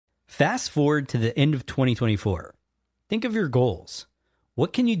Fast forward to the end of 2024. Think of your goals.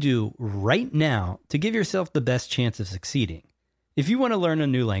 What can you do right now to give yourself the best chance of succeeding? If you want to learn a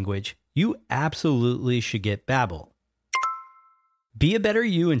new language, you absolutely should get Babbel. Be a better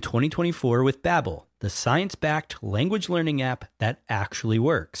you in 2024 with Babbel, the science-backed language learning app that actually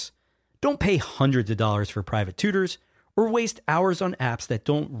works. Don't pay hundreds of dollars for private tutors or waste hours on apps that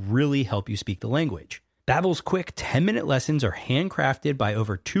don't really help you speak the language. Babbel's quick 10-minute lessons are handcrafted by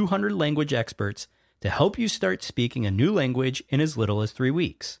over 200 language experts to help you start speaking a new language in as little as 3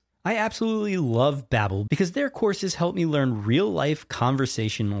 weeks. I absolutely love Babbel because their courses help me learn real-life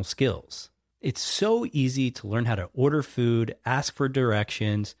conversational skills. It's so easy to learn how to order food, ask for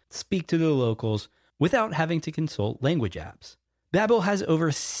directions, speak to the locals without having to consult language apps. Babbel has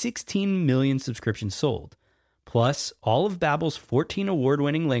over 16 million subscriptions sold. Plus, all of Babbel's 14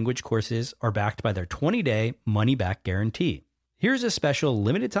 award-winning language courses are backed by their 20-day money-back guarantee. Here's a special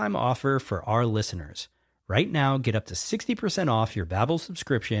limited-time offer for our listeners. Right now, get up to 60% off your Babbel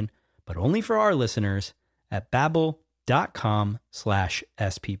subscription, but only for our listeners at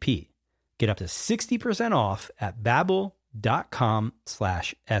babbel.com/SPP. Get up to 60% off at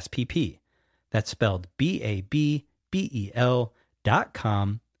babbel.com/SPP. That's spelled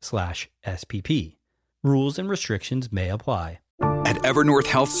BABBEL.com/SPP. Rules and restrictions may apply. At Evernorth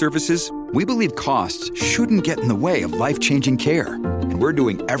Health Services, we believe costs shouldn't get in the way of life-changing care, and we're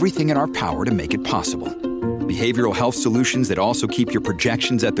doing everything in our power to make it possible. Behavioral health solutions that also keep your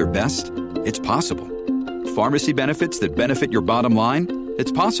projections at their best? It's possible. Pharmacy benefits that benefit your bottom line?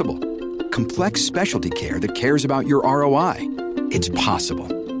 It's possible. Complex specialty care that cares about your ROI? It's possible.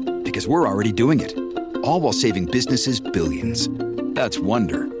 Because we're already doing it. All while saving businesses billions. That's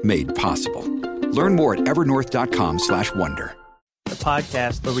Wonder made possible. Learn more at evernorth.com/wonder. The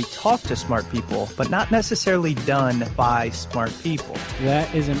podcast where we talk to smart people, but not necessarily done by smart people.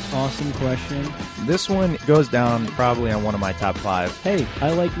 That is an awesome question. This one goes down probably on one of my top 5. Hey,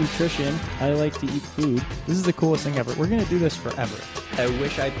 I like nutrition. I like to eat food. This is the coolest thing ever. We're going to do this forever. I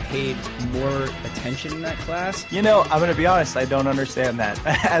wish I paid more attention in that class. You know, I'm going to be honest, I don't understand that.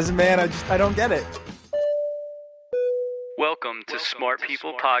 As a man, I don't get it. Welcome to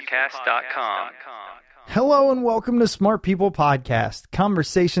smartpeoplepodcast.com. Hello and welcome to Smart People Podcast,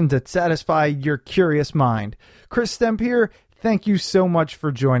 conversations that satisfy your curious mind. Chris Stemp here. Thank you so much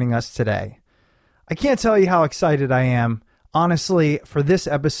for joining us today. I can't tell you how excited I am. Honestly, for this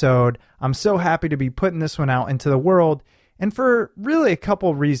episode, I'm so happy to be putting this one out into the world, and for really a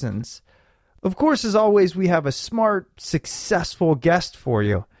couple reasons. Of course, as always, we have a smart, successful guest for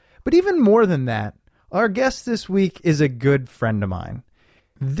you. But even more than that, our guest this week is a good friend of mine.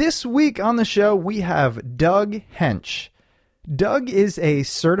 This week on the show, we have Doug Hench. Doug is a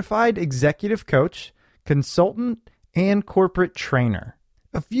certified executive coach, consultant, and corporate trainer.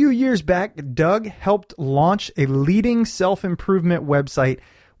 A few years back, Doug helped launch a leading self-improvement website,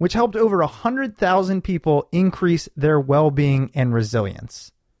 which helped over 100,000 people increase their well-being and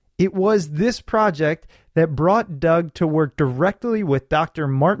resilience. It was this project that brought Doug to work directly with Dr.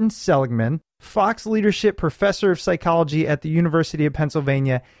 Martin Seligman, Fox Leadership Professor of Psychology at the University of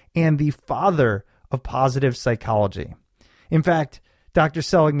Pennsylvania and the father of positive psychology. In fact, Dr.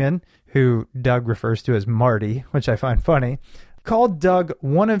 Seligman, who Doug refers to as Marty, which I find funny, called Doug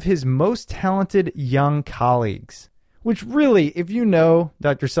one of his most talented young colleagues, which really, if you know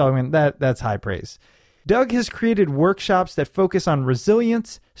Dr. Seligman, that's high praise. Doug has created workshops that focus on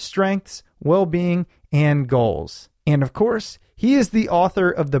resilience, strengths, well-being, and goals. And of course, he is the author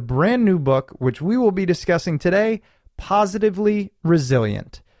of the brand new book, which we will be discussing today, Positively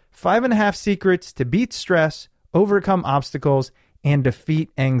Resilient: 5.5 Secrets to Beat Stress, Overcome Obstacles, and Defeat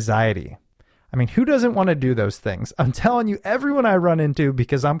Anxiety. I mean, who doesn't want to do those things? I'm telling you, everyone I run into,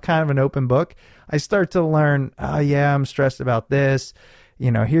 because I'm kind of an open book, I start to learn, oh yeah, I'm stressed about this. You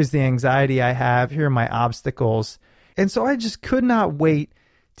know, here's the anxiety I have. Here are my obstacles. And so I just could not wait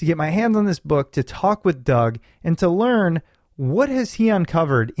to get my hands on this book, to talk with Doug, and to learn what has he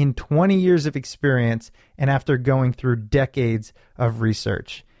uncovered in 20 years of experience and after going through decades of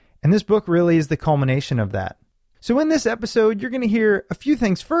research. And this book really is the culmination of that. So in this episode, you're going to hear a few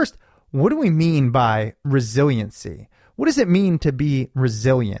things. First, what do we mean by resiliency? What does it mean to be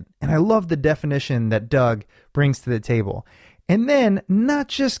resilient? And I love the definition that Doug brings to the table. And then not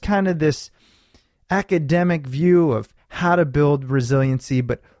just kind of this academic view of how to build resiliency,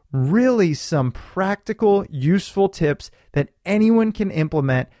 but really some practical, useful tips that anyone can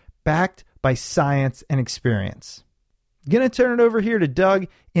implement, backed by science and experience. Going to turn it over here to Doug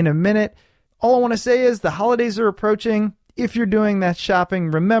in a minute. All I want to say is the holidays are approaching. If you're doing that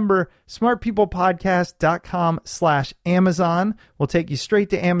shopping, remember smartpeoplepodcast.com/Amazon will take you straight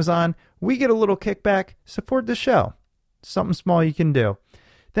to Amazon. We get a little kickback. Support the show. Something small you can do.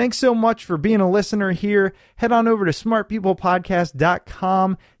 Thanks so much for being a listener here. Head on over to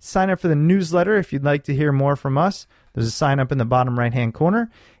smartpeoplepodcast.com. Sign up for the newsletter if you'd like to hear more from us. There's a sign up in the bottom right-hand corner,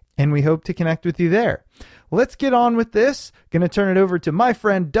 and we hope to connect with you there. Let's get on with this. Going to turn it over to my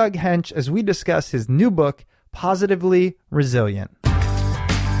friend Doug Hench as we discuss his new book, Positively Resilient.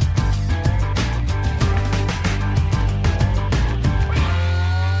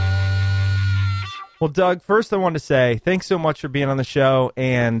 Well, Doug, first I want to say thanks so much for being on the show.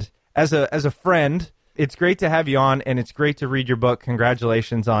 And as a friend, it's great to have you on, and it's great to read your book.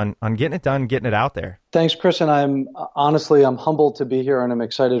 Congratulations on getting it done, getting it out there. Thanks, Chris. And I'm humbled to be here, and I'm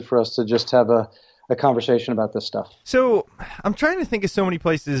excited for us to just have a conversation about this stuff. So I'm trying to think of so many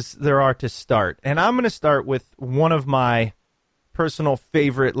places there are to start. And I'm going to start with one of my personal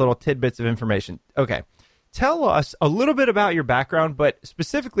favorite little tidbits of information. Okay. Tell us a little bit about your background, but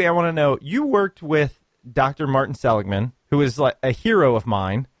specifically I want to know, you worked with Dr. Martin Seligman, who is like a hero of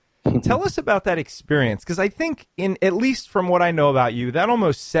mine. Tell us about that experience, because I think, at least from what I know about you, that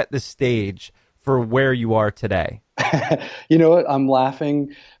almost set the stage for where you are today. You know what? I'm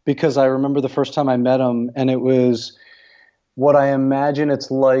laughing because I remember the first time I met him, and it was what I imagine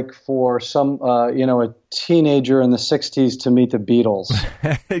it's like for some, a teenager in the 60s to meet the Beatles.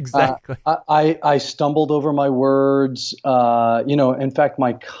 Exactly. I stumbled over my words. In fact,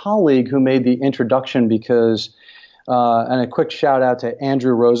 my colleague who made the introduction, because, and a quick shout out to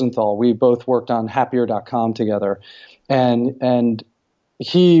Andrew Rosenthal. We both worked on Happier.com together, and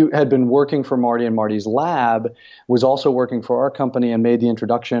he had been working for Marty in Marty's lab, was also working for our company, and made the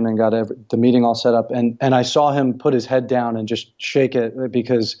introduction and got the meeting all set up. And I saw him put his head down and just shake it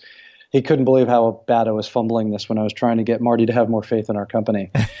because he couldn't believe how bad I was fumbling this when I was trying to get Marty to have more faith in our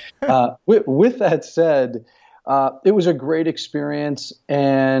company. With that said, it was a great experience,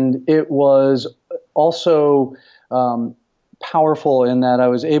 and it was also powerful in that I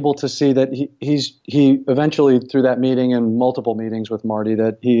was able to see that he eventually, through that meeting and multiple meetings with Marty,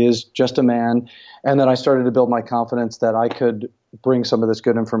 that he is just a man, and that I started to build my confidence that I could bring some of this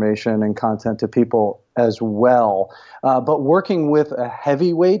good information and content to people as well. But working with a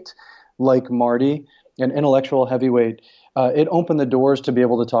heavyweight like Marty, an intellectual heavyweight, it opened the doors to be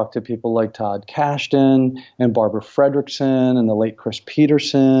able to talk to people like Todd Kashdan and Barbara Fredrickson and the late Chris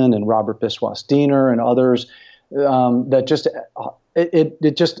Peterson and Robert Biswas-Diener and others. That just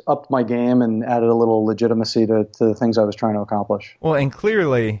it just upped my game and added a little legitimacy to the things I was trying to accomplish. Well, and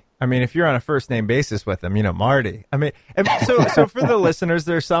clearly, I mean, if you're on a first name basis with him, Marty. I mean, so for the listeners,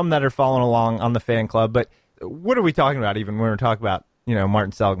 there's some that are following along on the fan club, but what are we talking about even when we're talking about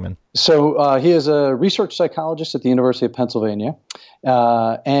Martin Seligman? So he is a research psychologist at the University of Pennsylvania,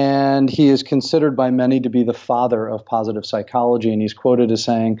 and he is considered by many to be the father of positive psychology. And he's quoted as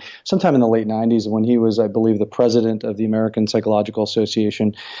saying, sometime in the late 90s, when he was, I believe, the president of the American Psychological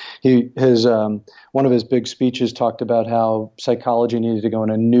Association, one of his big speeches talked about how psychology needed to go in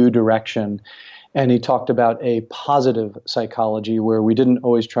a new direction. And he talked about a positive psychology where we didn't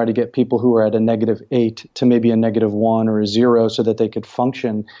always try to get people who were at a -8 to maybe a -1 or a 0 so that they could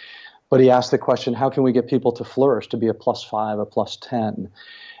function. But he asked the question, how can we get people to flourish, to be a +5, a +10?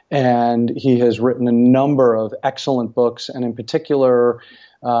 And he has written a number of excellent books. And in particular,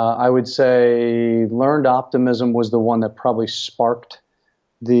 I would say Learned Optimism was the one that probably sparked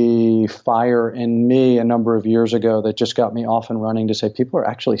the fire in me a number of years ago that just got me off and running to say, people are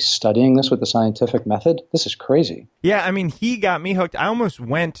actually studying this with the scientific method. This is crazy. Yeah, I mean, he got me hooked. I almost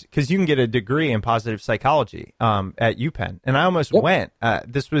went, because you can get a degree in positive psychology at UPenn, and I almost went.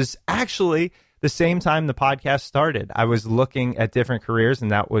 This was actually the same time the podcast started. I was looking at different careers,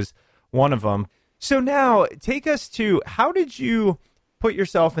 and that was one of them. So now, take us to, how did you put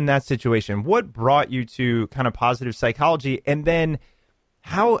yourself in that situation? What brought you to kind of positive psychology, and then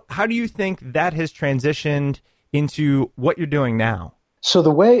How do you think that has transitioned into what you're doing now? So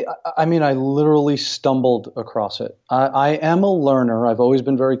I literally stumbled across it. I am a learner. I've always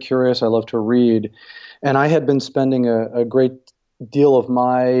been very curious. I love to read. And I had been spending a great deal of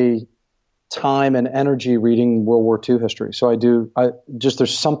my time and energy reading World War II history. So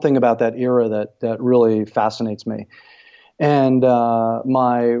there's something about that era that really fascinates me. And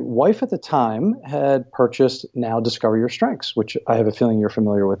my wife at the time had purchased Now Discover Your Strengths, which I have a feeling you're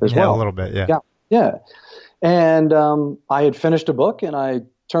familiar with as well. Yeah, a little bit, yeah. Yeah. And I had finished a book, and I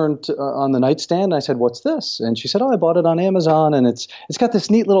turned on the nightstand, and I said, what's this? And she said, I bought it on Amazon, and it's got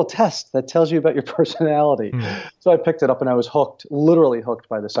this neat little test that tells you about your personality. So I picked it up, and I was hooked, literally hooked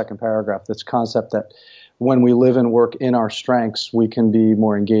by the second paragraph, this concept that when we live and work in our strengths, we can be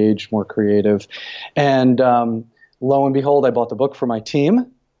more engaged, more creative. And lo and behold, I bought the book for my team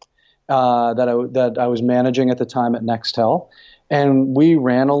that I was managing at the time at Nextel. And we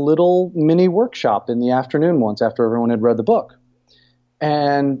ran a little mini workshop in the afternoon once after everyone had read the book.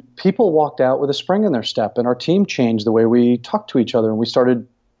 And people walked out with a spring in their step, and our team changed the way we talked to each other, and we started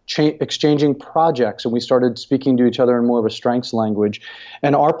exchanging projects, and we started speaking to each other in more of a strengths language.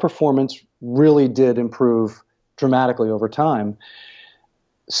 And our performance really did improve dramatically over time.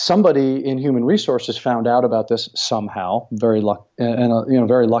 Somebody in human resources found out about this somehow, very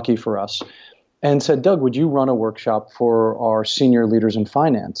lucky for us, and said, Doug, would you run a workshop for our senior leaders in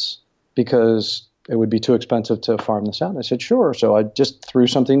finance? Because it would be too expensive to farm this out. And I said, sure. So I just threw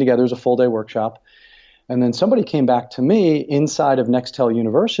something together as a full day workshop. And then somebody came back to me inside of Nextel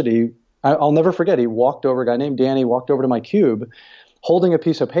University. I'll never forget, a guy named Danny walked over to my cube holding a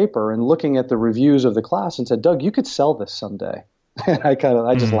piece of paper and looking at the reviews of the class and said, Doug, you could sell this someday. And I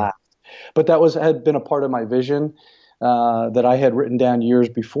just laughed. But that had been a part of my vision that I had written down years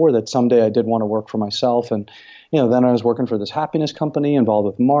before, that someday I did want to work for myself. And, then I was working for this happiness company involved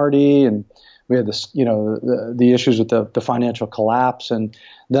with Marty, and we had this, the issues with the financial collapse. And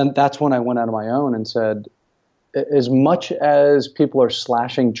then that's when I went out on my own and said, as much as people are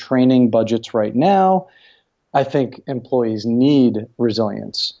slashing training budgets right now, I think employees need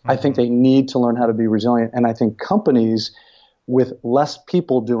resilience. Mm-hmm. I think they need to learn how to be resilient. And I think companies with less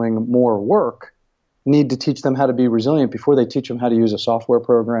people doing more work need to teach them how to be resilient before they teach them how to use a software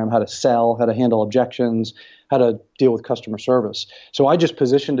program, how to sell, how to handle objections, how to deal with customer service. So I just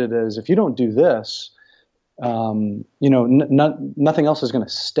positioned it as, if you don't do this, nothing else is going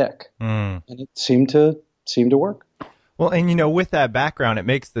to stick. And it seemed to work. Well, and with that background, it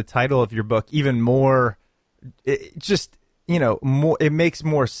makes the title of your book even more, it makes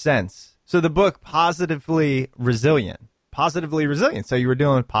more sense. So the book, Positively Resilient. So you were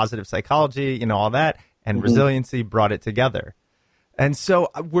dealing with positive psychology, all that, and resiliency brought it together. And so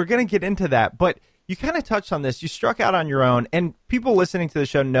we're going to get into that, but you kind of touched on this. You struck out on your own, and people listening to the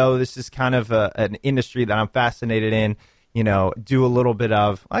show know this is kind of an industry that I'm fascinated in, do a little bit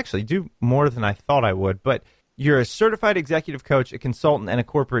of, actually do more than I thought I would, but you're a certified executive coach, a consultant, and a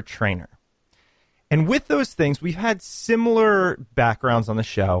corporate trainer. And with those things, we've had similar backgrounds on the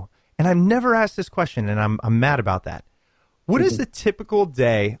show, and I've never asked this question, and I'm mad about that. What does a typical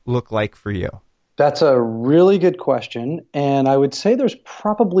day look like for you? That's a really good question. And I would say there's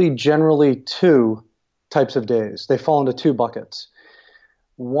probably generally two types of days. They fall into two buckets.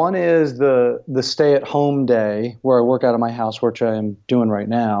 One is the stay-at-home day where I work out of my house, which I am doing right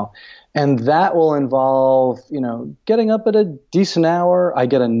now. And that will involve, getting up at a decent hour. I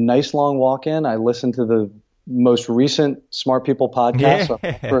get a nice long walk in. I listen to the most recent Smart People podcast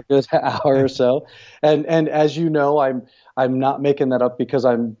for a good hour or so. And as you know, I'm not making that up because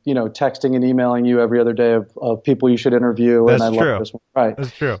I'm, texting and emailing you every other day of people you should interview. That's and I true. love this one. Right.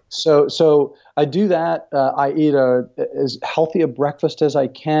 That's true. So I do that. I eat as healthy a breakfast as I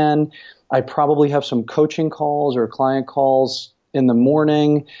can. I probably have some coaching calls or client calls in the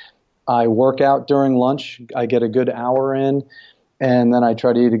morning. I work out during lunch. I get a good hour in. And then I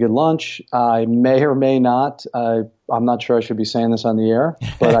try to eat a good lunch. I may or may not, I'm not sure I should be saying this on the air,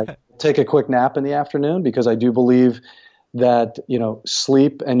 but I take a quick nap in the afternoon because I do believe that,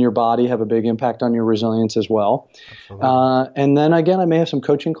 sleep and your body have a big impact on your resilience as well. And then again, I may have some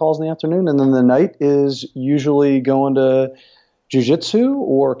coaching calls in the afternoon. And then the night is usually going to jiu-jitsu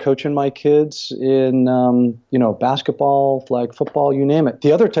or coaching my kids in, basketball, flag football, you name it.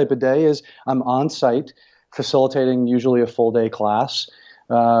 The other type of day is I'm on site facilitating usually a full day class,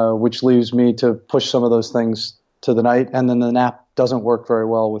 which leaves me to push some of those things to the night. And then the nap doesn't work very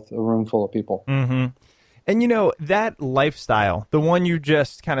well with a room full of people. Mm-hmm. And that lifestyle, the one you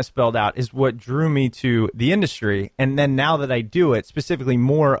just kind of spelled out, is what drew me to the industry. And then now that I do it, specifically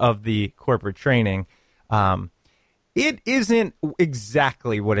more of the corporate training, it isn't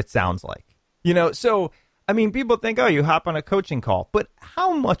exactly what it sounds like. So, people think, oh, you hop on a coaching call, but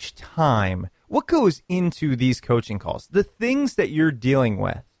how much time, what goes into these coaching calls? The things that you're dealing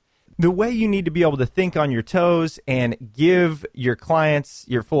with, the way you need to be able to think on your toes and give your clients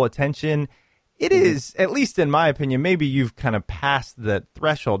your full attention. It is, at least in my opinion, maybe you've kind of passed the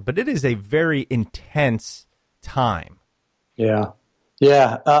threshold, but it is a very intense time. Yeah.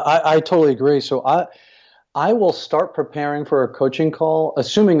 I totally agree. So I will start preparing for a coaching call,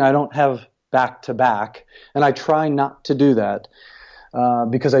 assuming I don't have back-to-back, and I try not to do that.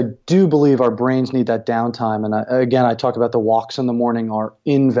 because I do believe our brains need that downtime. And I talk about the walks in the morning are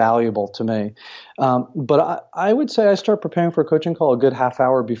invaluable to me. But I would say I start preparing for a coaching call a good half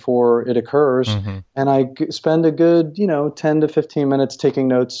hour before it occurs. And I spend a good, 10 to 15 minutes taking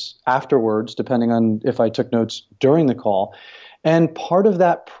notes afterwards, depending on if I took notes during the call. And part of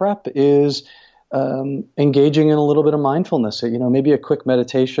that prep is engaging in a little bit of mindfulness, maybe a quick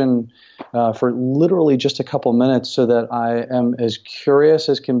meditation for literally just a couple minutes so that I am as curious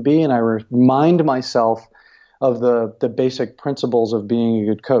as can be and I remind myself of the basic principles of being a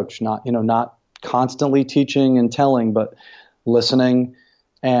good coach, not constantly teaching and telling, but listening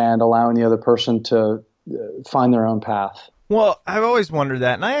and allowing the other person to find their own path. Well, I've always wondered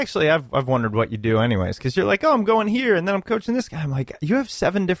that, and I've wondered what you do anyways, because you're like, oh, I'm going here, and then I'm coaching this guy. I'm like, you have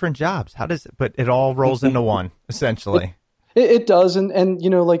 7 different jobs. How does it? But it all rolls into one, essentially. It does, and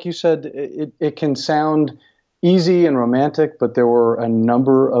like you said, it can sound easy and romantic, but there were a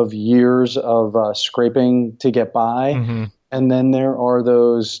number of years of scraping to get by, and then there are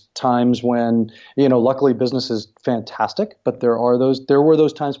those times when, luckily business is fantastic, but there were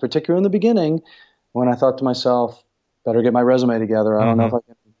those times, particularly in the beginning, when I thought to myself, better get my resume together. I don't know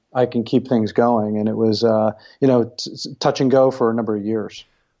if I can keep things going. And it was, touch and go for a number of years.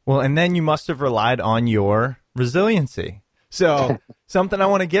 Well, and then you must have relied on your resiliency. So something I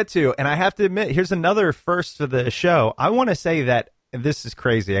want to get to, and I have to admit, here's another first for the show. I want to say that this is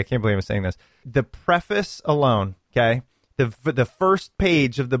crazy. I can't believe I'm saying this. The preface alone, okay, the first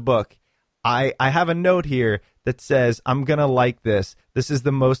page of the book, I have a note here that says, I'm going to like this. This is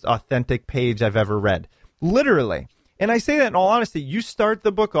the most authentic page I've ever read. Literally. And I say that in all honesty, you start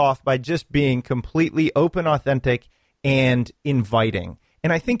the book off by just being completely open, authentic, and inviting.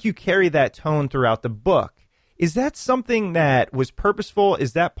 And I think you carry that tone throughout the book. Is that something that was purposeful?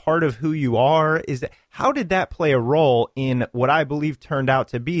 Is that part of who you are? How did that play a role in what I believe turned out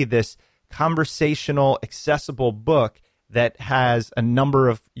to be this conversational, accessible book that has a number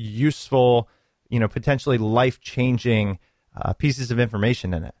of useful, potentially life-changing pieces of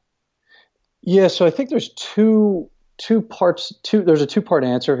information in it? Yeah, so I think there's two parts. There's a 2-part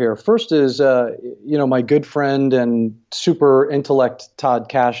answer here. First is, my good friend and super intellect Todd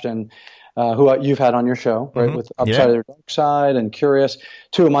Kashdan, who you've had on your show, right? With Upside of the Dark Side and Curious.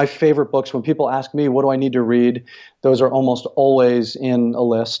 2 of my favorite books. When people ask me, what do I need to read? Those are almost always in a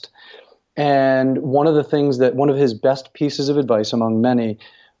list. And one of his best pieces of advice among many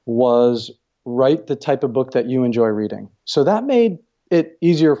was write the type of book that you enjoy reading. So that made it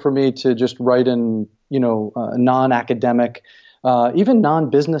easier for me to just write in, non-academic, even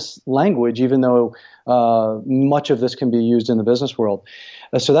non-business language, even though much of this can be used in the business world.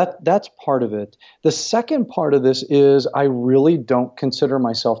 So that's part of it. The second part of this is I really don't consider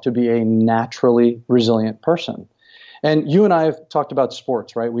myself to be a naturally resilient person. And you and I have talked about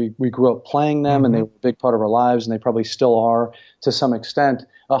sports, right? We grew up playing them, and they were a big part of our lives, and they probably still are to some extent.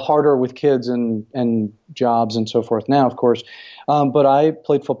 Harder with kids and jobs and so forth now, of course. But I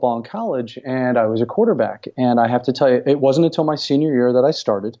played football in college, and I was a quarterback. And I have to tell you, it wasn't until my senior year that I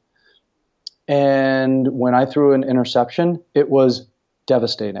started. And when I threw an interception, it was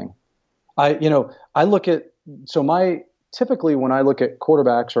devastating. Typically when I look at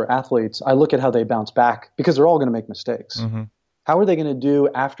quarterbacks or athletes, I look at how they bounce back because they're all going to make mistakes. How are they going to do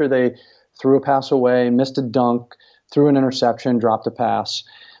after they threw a pass away, missed a dunk, threw an interception, dropped a pass?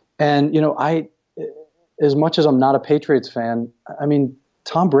 And, as much as I'm not a Patriots fan, I mean,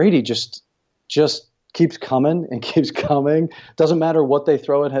 Tom Brady just keeps coming and keeps coming. Doesn't matter what they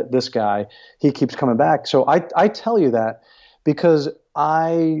throw at this guy, he keeps coming back. So I tell you that because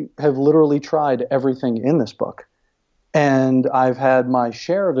I have literally tried everything in this book. And I've had my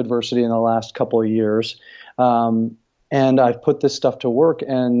share of adversity in the last couple of years. And I've put this stuff to work,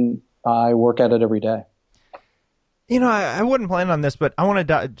 and I work at it every day. I wouldn't plan on this, but I want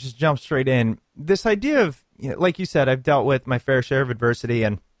to just jump straight in. This idea of, like you said, I've dealt with my fair share of adversity,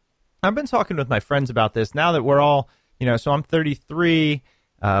 and I've been talking with my friends about this now that we're all, so I'm 33.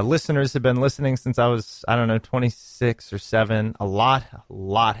 Listeners have been listening since I was, 26 or 7. A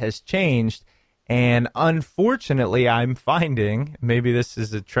lot has changed. And unfortunately, I'm finding, maybe this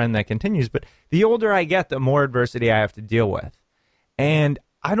is a trend that continues, but the older I get, the more adversity I have to deal with. And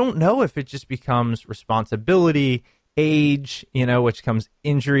I don't know if it just becomes responsibility, age, which comes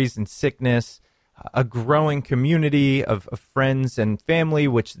injuries and sickness, a growing community of friends and family,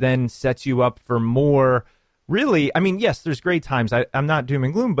 which then sets you up for more, really, yes, there's great times. I'm not doom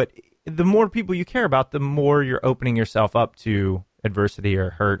and gloom, but the more people you care about, the more you're opening yourself up to adversity or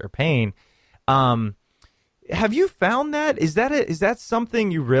hurt or pain. Have you found that? Is that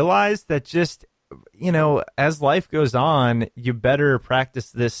something you realize that just as life goes on, you better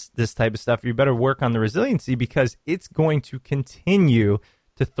practice this type of stuff. You better work on the resiliency, because it's going to continue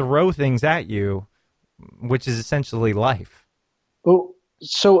to throw things at you, which is essentially life. Well,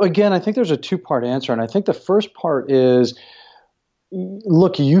 so again, I think there's a two-part answer. And I think the first part is,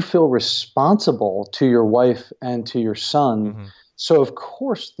 look, you feel responsible to your wife and to your son. Mm-hmm. So of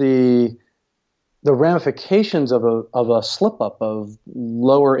course the ramifications of a slip up of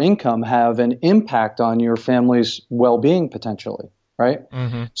lower income have an impact on your family's well-being potentially, right?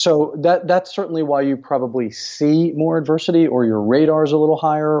 Mm-hmm. So that's certainly why you probably see more adversity, or your radar is a little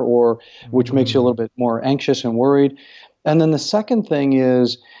higher, or which makes you a little bit more anxious and worried. And then the second thing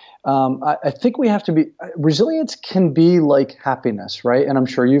is, I think we have to be, resilience can be like happiness, right? And I'm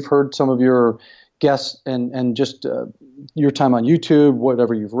sure you've heard some of your guests and just your time on YouTube,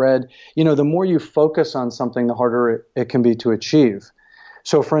 whatever you've read, the more you focus on something, the harder it can be to achieve.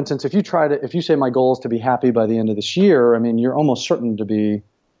 So for instance, if you say my goal is to be happy by the end of this year, I mean, you're almost certain to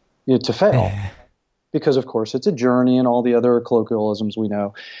fail. Because, of course, it's a journey and all the other colloquialisms we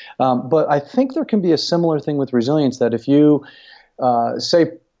know. But I think there can be a similar thing with resilience, that if you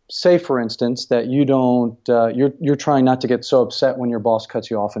say, for instance, that you don't, you're trying not to get so upset when your boss cuts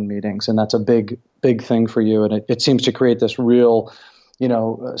you off in meetings, and that's a big thing for you. And it seems to create this real,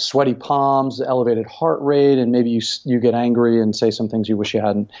 sweaty palms, elevated heart rate, and maybe you get angry and say some things you wish you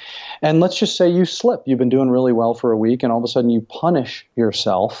hadn't. And let's just say you slip. You've been doing really well for a week, and all of a sudden you punish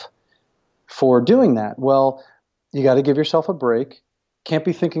yourself for doing that. Well, you got to give yourself a break. Can't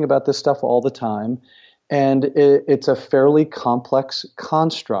be thinking about this stuff all the time. And it's a fairly complex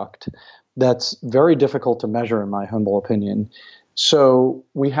construct that's very difficult to measure, in my humble opinion. So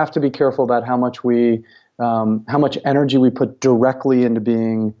we have to be careful about how much energy we put directly into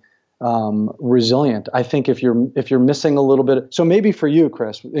being resilient. I think if you're missing a little bit, so maybe for you,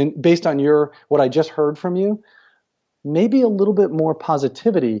 Chris, based on what I just heard from you, maybe a little bit more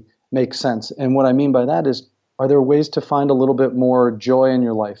positivity makes sense. And what I mean by that is, are there ways to find a little bit more joy in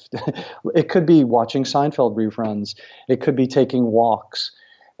your life? It could be watching Seinfeld reruns. It could be taking walks.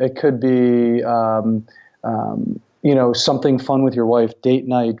 It could be, something fun with your wife, date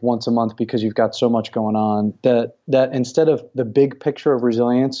night once a month, because you've got so much going on that instead of the big picture of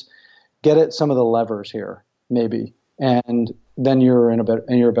resilience, get at some of the levers here, maybe. And then you're in a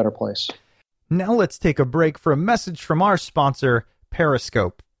better place. Now let's take a break for a message from our sponsor,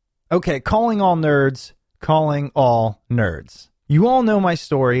 Periscope. Okay, calling all nerds. You all know my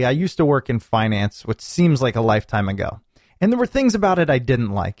story. I used to work in finance, which seems like a lifetime ago. And there were things about it I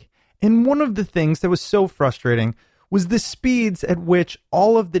didn't like. And one of the things that was so frustrating was the speeds at which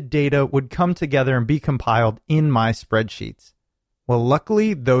all of the data would come together and be compiled in my spreadsheets. Well,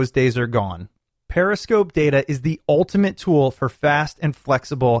 luckily, those days are gone. Periscope Data is the ultimate tool for fast and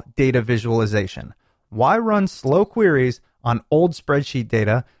flexible data visualization. Why run slow queries on old spreadsheet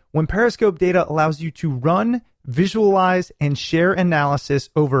data when Periscope Data allows you to run, visualize, and share analysis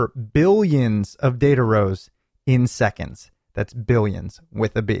over billions of data rows in seconds? That's billions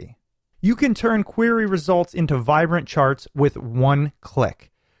with a B. You can turn query results into vibrant charts with one click.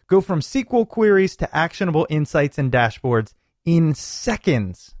 Go from SQL queries to actionable insights and dashboards in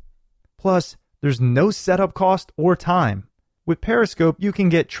seconds. Plus, there's no setup cost or time. With Periscope, you can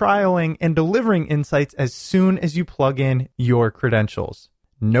get trialing and delivering insights as soon as you plug in your credentials.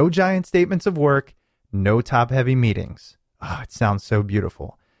 No giant statements of work, no top-heavy meetings. Oh, it sounds so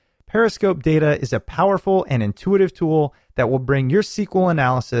beautiful. Periscope Data is a powerful and intuitive tool that will bring your SQL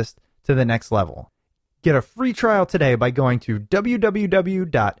analysis to the next level. Get a free trial today by going to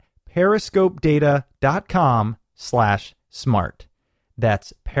www.periscopedata.com/smart.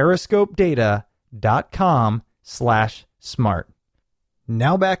 That's periscopedata.com/smart.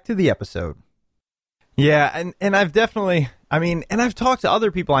 Now back to the episode. Yeah, and I've definitely, and I've talked to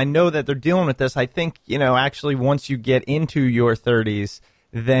other people. I know that they're dealing with this. I think, actually once you get into your 30s,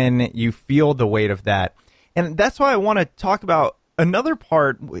 then you feel the weight of that. And that's why I want to talk about another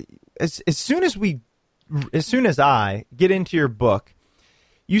part. As soon as I get into your book,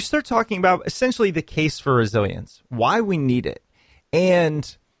 you start talking about essentially the case for resilience, why we need it.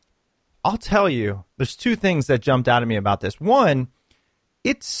 And I'll tell you, there's two things that jumped out at me about this. One,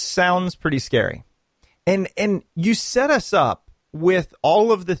 it sounds pretty scary. And you set us up with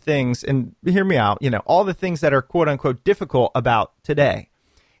all of the things, and hear me out, all the things that are quote unquote difficult about today.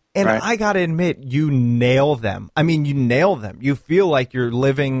 And right. I got to admit, you nail them. You nail them. You feel like you're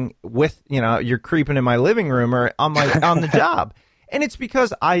living with, you're creeping in my living room or on the job. And it's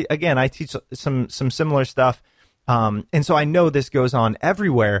because I teach some similar stuff. And so I know this goes on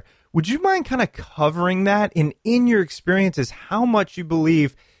everywhere. Would you mind kind of covering that in your experiences, how much you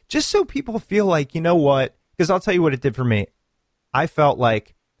believe just so people feel like, you know what, because I'll tell you what it did for me. I felt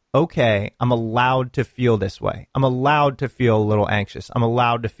like, okay, I'm allowed to feel this way. I'm allowed to feel a little anxious. I'm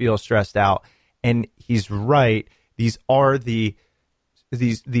allowed to feel stressed out. And he's right. These are the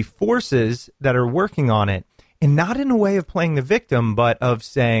forces that are working on it, and not in a way of playing the victim, but of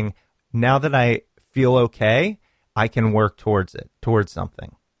saying, now that I feel okay, I can work towards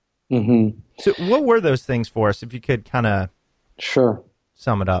something. Mm-hmm. So what were those things for us, if you could kind of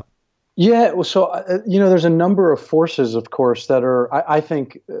sum it up? Yeah, well, so, there's a number of forces, of course, that are, I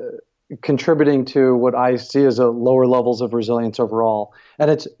think, contributing to what I see as a lower levels of resilience overall.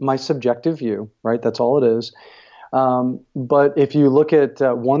 And it's my subjective view, right? That's all it is. But if you look at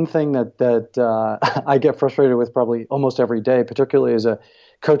one thing that I get frustrated with probably almost every day, particularly as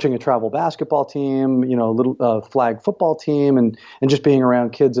coaching a travel basketball team, a little flag football team, and just being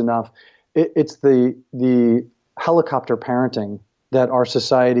around kids enough, it's the helicopter parenting that our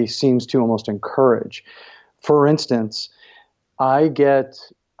society seems to almost encourage. For instance, I get,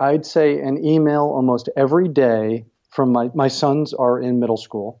 I'd say, an email almost every day from my sons are in middle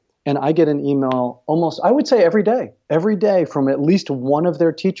school. And I get an email almost, I would say every day from at least one of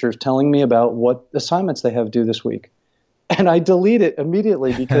their teachers telling me about what assignments they have due this week. And I delete it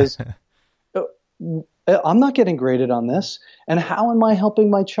immediately because I'm not getting graded on this. And how am I helping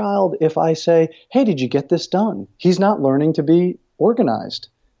my child if I say, hey, did you get this done? He's not learning to be organized,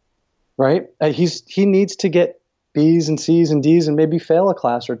 right? He needs to get B's and C's and D's and maybe fail a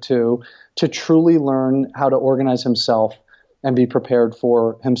class or two to truly learn how to organize himself and be prepared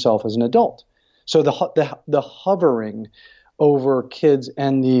for himself as an adult. So the hovering over kids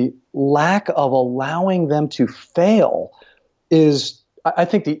and the lack of allowing them to fail is, I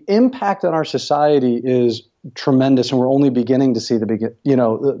think, the impact on our society is tremendous, and we're only beginning to see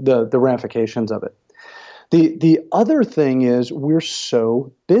the ramifications of it. The other thing is we're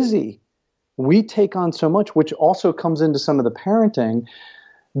so busy. We take on so much, which also comes into some of the parenting,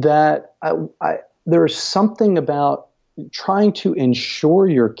 that there's something about trying to ensure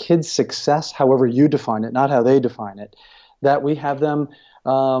your kid's success, however you define it, not how they define it, that we have them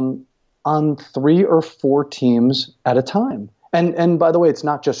on 3 or 4 teams at a time. And by the way, it's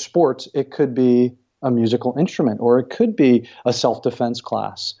not just sports. It could be a musical instrument, or it could be a self-defense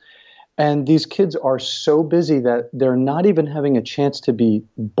class. And these kids are so busy that they're not even having a chance to be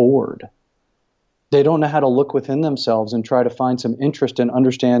bored. They don't know how to look within themselves and try to find some interest and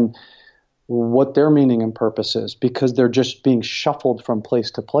understand what their meaning and purpose is, because they're just being shuffled from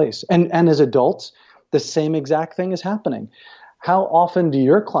place to place. And as adults, the same exact thing is happening. How often do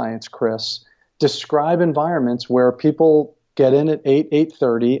your clients, Chris, describe environments where people get in at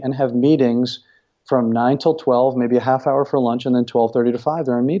 8:30 and have meetings from 9 till 12, maybe a half hour for lunch, and then 12:30 to 5,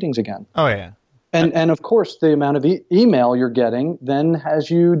 they're in meetings again? Oh, yeah. And of course, the amount of email you're getting then has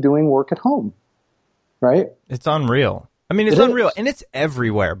you doing work at home, right? It's unreal. I mean, it's unreal. And it's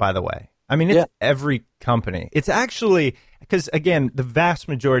everywhere, by the way. I mean, it's every company. It's actually, because again, the vast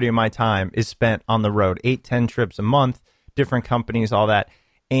majority of my time is spent on the road, 8-10 trips a month, different companies, all that.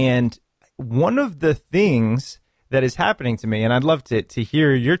 And one of the things that is happening to me, and I'd love to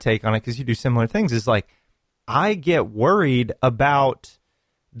hear your take on it because you do similar things, is like, I get worried about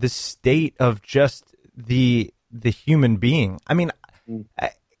the state of just the human being. I mean,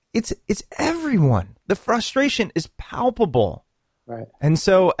 it's everyone. The frustration is palpable. Right. And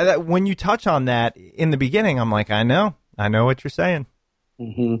so when you touch on that in the beginning, I'm like, I know what you're saying.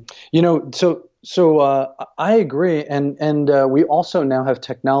 Mm-hmm. So I agree. And we also now have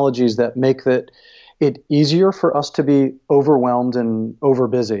technologies that make it easier for us to be overwhelmed and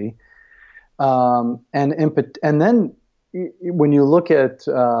overbusy. And then when you look at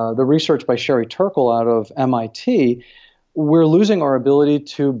the research by Sherry Turkle out of MIT, we're losing our ability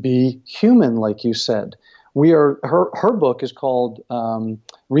to be human, like you said. Her book is called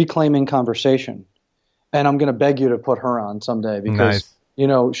Reclaiming Conversation, and I'm going to beg you to put her on someday because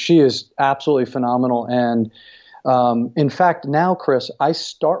she is absolutely phenomenal. And in fact, now, Chris, I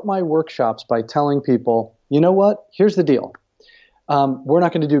start my workshops by telling people, you know what? Here's the deal. We're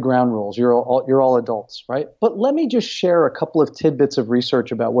not going to do ground rules. You're all adults, right? But let me just share a couple of tidbits of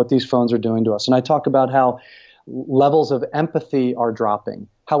research about what these phones are doing to us. And I talk about how levels of empathy are dropping,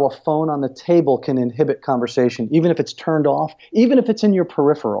 how a phone on the table can inhibit conversation, even if it's turned off, even if it's in your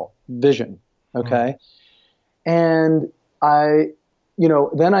peripheral vision, okay? And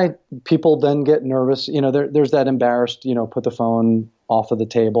people then get nervous. There's that embarrassed, put the phone off of the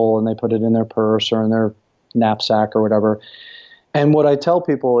table and they put it in their purse or in their knapsack or whatever. And what I tell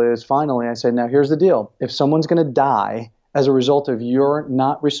people is, finally, I say, now here's the deal. If someone's going to die as a result of your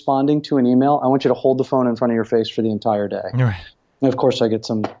not responding to an email, I want you to hold the phone in front of your face for the entire day. Right. And of course, I get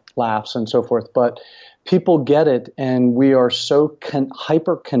some laughs and so forth. But people get it, and we are so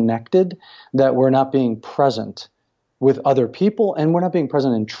hyper connected that we're not being present with other people, and we're not being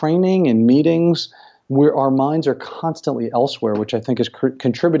present in training and meetings, where our minds are constantly elsewhere, which I think is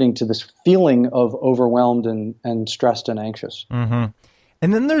contributing to this feeling of overwhelmed and stressed and anxious. Mm-hmm.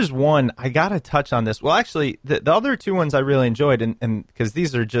 And then there's one, I got to touch on this. Well, actually, the other two ones I really enjoyed, and because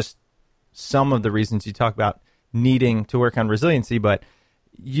these are just some of the reasons you talk about needing to work on resiliency, but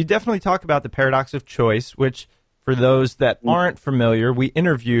you definitely talk about the paradox of choice, which for those that aren't familiar, we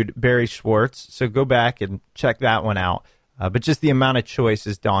interviewed Barry Schwartz, so go back and check that one out. But just the amount of choice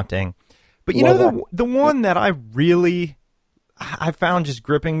is daunting. But you know, the one that I found just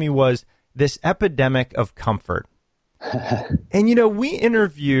gripping me was this epidemic of comfort. And, you know, we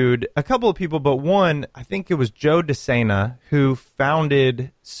interviewed a couple of people, but one, I think it was Joe DeSena, who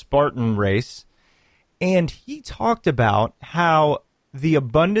founded Spartan Race. And he talked about how the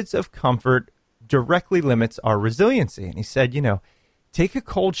abundance of comfort directly limits our resiliency. And he said, you know, take a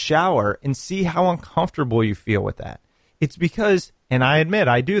cold shower and see how uncomfortable you feel with that. It's because, and I admit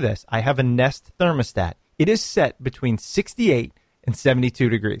I do this, I have a Nest thermostat. It is set between 68 and 72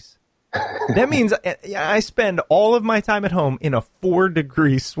 degrees. That means I spend all of my time at home in a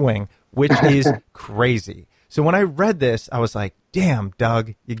 4-degree swing, which is crazy. So when I read this, I was like, damn,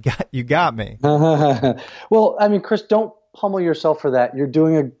 Doug, you got me. Well, I mean, Chris, don't pummel yourself for that.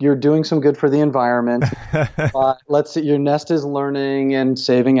 You're doing some good for the environment. Let's see, your Nest is learning and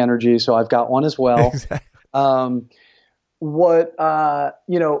saving energy, so I've got one as well. Exactly.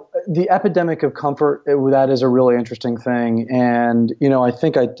 The epidemic of comfort, that is a really interesting thing. And, you know, I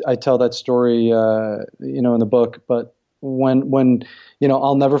think I tell that story, in the book, but when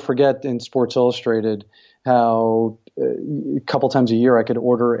I'll never forget in Sports Illustrated how a couple times a year I could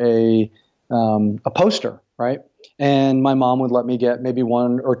order a poster, right? And my mom would let me get maybe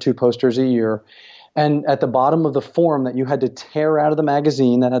 1 or 2 posters a year. And at the bottom of the form that you had to tear out of the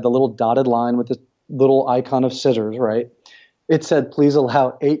magazine that had the little dotted line with the little icon of scissors, right? It said, please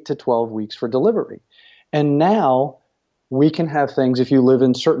allow 8 to 12 weeks for delivery. And now we can have things, if you live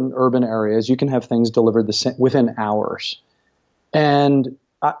in certain urban areas, you can have things delivered within hours. And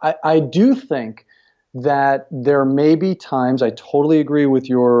I do think that there may be times, I totally agree with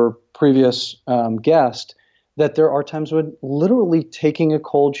your previous guest, that there are times when literally taking a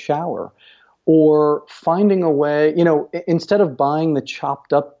cold shower or finding a way, instead of buying the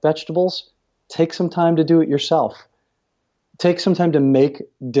chopped up vegetables, take some time to do it yourself. Take some time to make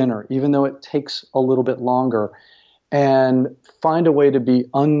dinner, even though it takes a little bit longer, and find a way to be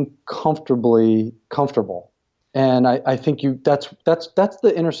uncomfortably comfortable. And I think that's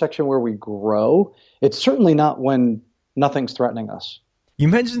the intersection where we grow. It's certainly not when nothing's threatening us. You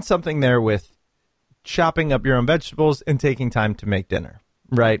mentioned something there with chopping up your own vegetables and taking time to make dinner,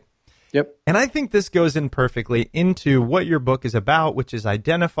 right? Yep. And I think this goes in perfectly into what your book is about, which is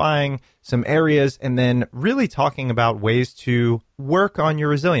identifying some areas and then really talking about ways to work on your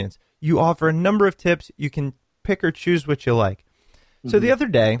resilience. You offer a number of tips. You can pick or choose what you like. Mm-hmm. So the other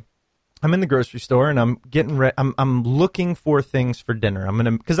day, I'm in the grocery store and I'm getting ready. I'm looking for things for dinner.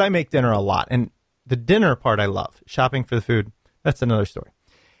 Because I make dinner a lot, and the dinner part I love. Shopping for the food, that's another story.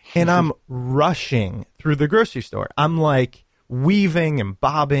 And I'm rushing through the grocery store. I'm like weaving and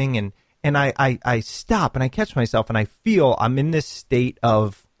bobbing, and I stop and I catch myself and I feel I'm in this state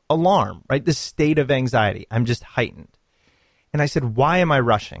of alarm, right? This state of anxiety. I'm just heightened. And I said, why am I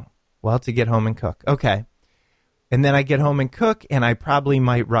rushing? Well, to get home and cook. Okay. And then I get home and cook, and I probably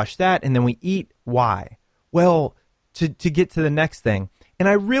might rush that, and then we eat. Why? Well, to get to the next thing. And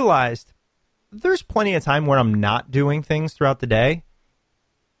I realized there's plenty of time where I'm not doing things throughout the day.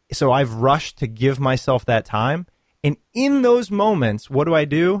 So I've rushed to give myself that time. And in those moments, what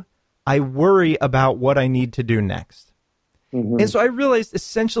do? I worry about what I need to do next. Mm-hmm. And so I realized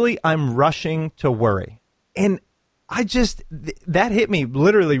essentially I'm rushing to worry. And I just, that hit me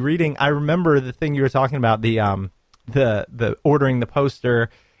literally reading. I remember the thing you were talking about, the ordering the poster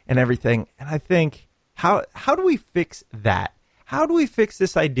and everything. And I think, how do we fix that? How do we fix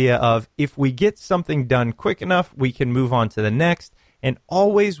this idea of if we get something done quick enough, we can move on to the next, and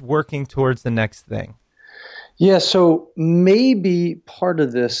always working towards the next thing? Yeah, so maybe part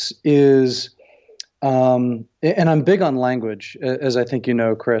of this is, and I'm big on language, as I think you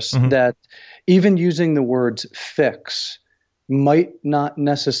know, Chris, mm-hmm. that even using the words fix might not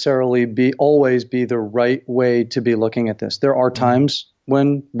necessarily always be the right way to be looking at this. There are times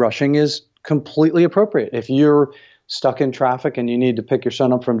when rushing is completely appropriate. If you're stuck in traffic and you need to pick your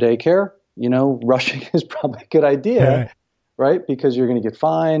son up from daycare, rushing is probably a good idea, right? Because you're going to get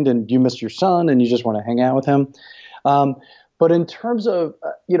fined and you miss your son and you just want to hang out with him. But in terms of,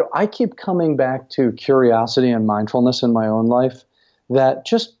 I keep coming back to curiosity and mindfulness in my own life, that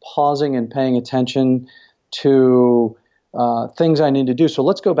just pausing and paying attention to things I need to do. So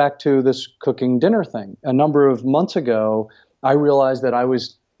let's go back to this cooking dinner thing. A number of months ago, I realized that I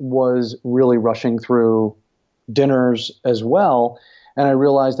was really rushing through dinners as well. And I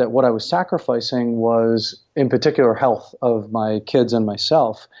realized that what I was sacrificing was, in particular, health of my kids and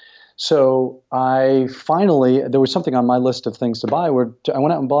myself. So there was something on my list of things to buy where I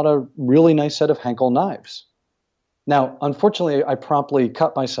went out and bought a really nice set of Henkel knives. Now, unfortunately, I promptly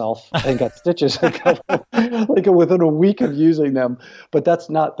cut myself and got stitches like within a week of using them. But that's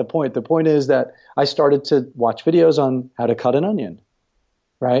not the point. The point is that I started to watch videos on how to cut an onion,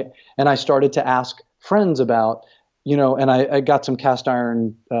 right? And I started to ask friends about, and I got some cast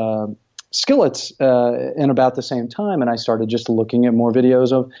iron skillets in about the same time. And I started just looking at more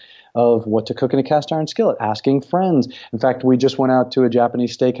videos of what to cook in a cast iron skillet, asking friends. In fact, we just went out to a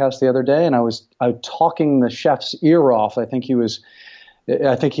Japanese steakhouse the other day, and I was talking the chef's ear off. I think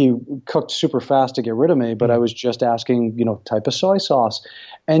he cooked super fast to get rid of me, but I was just asking, type of soy sauce,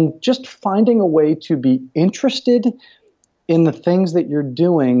 and just finding a way to be interested in the things that you're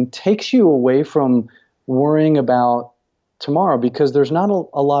doing takes you away from worrying about tomorrow, because there's not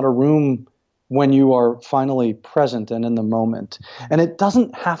a lot of room when you are finally present and in the moment. And it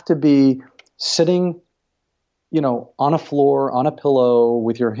doesn't have to be sitting, on a floor, on a pillow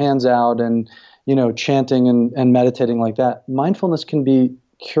with your hands out and, chanting and meditating like that. Mindfulness can be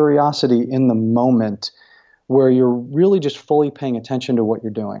curiosity in the moment where you're really just fully paying attention to what you're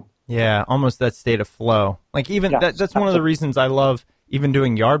doing. Yeah, almost that state of flow. Like even that's one of the reasons I love even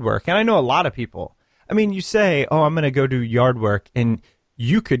doing yard work. And I know a lot of people, I mean, you say, oh, I'm going to go do yard work, and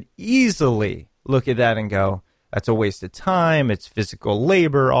you could easily look at that and go, that's a waste of time, it's physical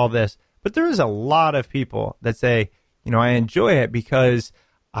labor, all this. But there is a lot of people that say, I enjoy it because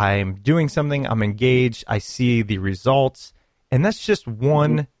I'm doing something, I'm engaged, I see the results. And that's just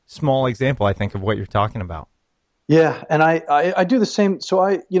one small example, I think, of what you're talking about. Yeah, and I do the same. So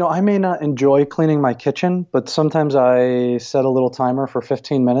I may not enjoy cleaning my kitchen, but sometimes I set a little timer for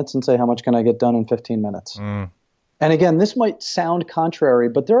 15 minutes and say, how much can I get done in 15 minutes? And again, this might sound contrary,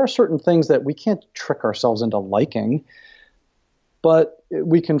 but there are certain things that we can't trick ourselves into liking, but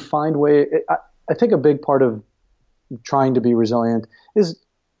we can find way. I think a big part of trying to be resilient is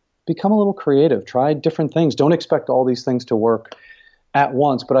become a little creative. Try different things. Don't expect all these things to work at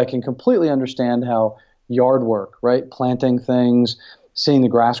once, but I can completely understand how yard work, right? Planting things, seeing the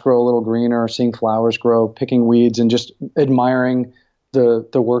grass grow a little greener, seeing flowers grow, picking weeds, and just admiring the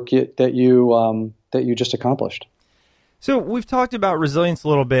work that you just accomplished. So we've talked about resilience a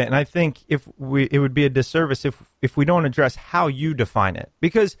little bit, and I think it would be a disservice if we don't address how you define it,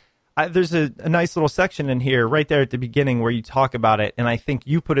 because there's a nice little section in here right there at the beginning where you talk about it, and I think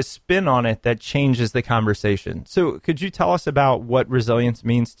you put a spin on it that changes the conversation. So could you tell us about what resilience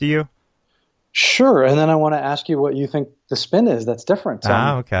means to you? Sure, and then I want to ask you what you think the spin is that's different.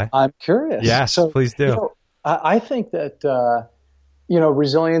 Okay. I'm curious. Yes, so, please do. I think that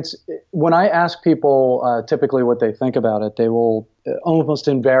resilience, when I ask people typically what they think about it, they will almost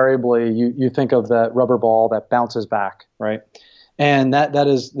invariably, you think of that rubber ball that bounces back, right? And that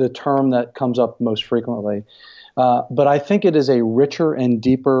is the term that comes up most frequently. But I think it is a richer and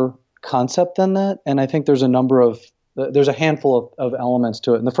deeper concept than that. And I think there's a handful of elements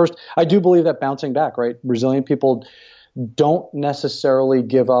to it. And the first, I do believe that bouncing back, right? Resilient people don't necessarily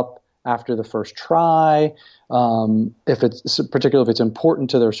give up after the first try. Particularly if it's important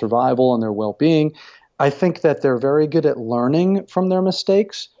to their survival and their well-being. I think that they're very good at learning from their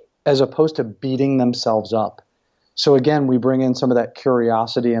mistakes as opposed to beating themselves up. So again, we bring in some of that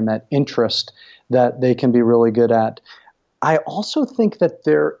curiosity and that interest that they can be really good at. I also think that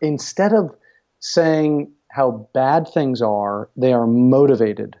instead of saying how bad things are, they are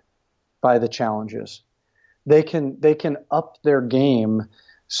motivated by the challenges. They can up their game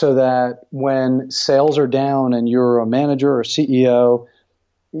so that when sales are down and you're a manager or CEO,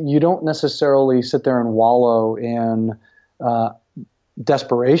 you don't necessarily sit there and wallow in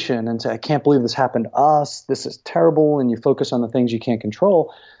desperation and say, I can't believe this happened to us. This is terrible. And you focus on the things you can't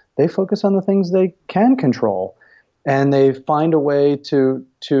control. They focus on the things they can control. And they find a way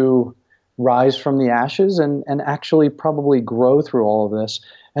to rise from the ashes and actually probably grow through all of this.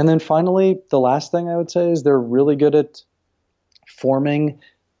 And then finally, the last thing I would say is they're really good at forming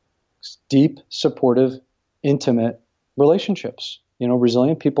deep, supportive, intimate relationships.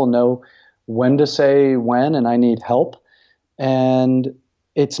 Resilient people know when to say when and I need help. And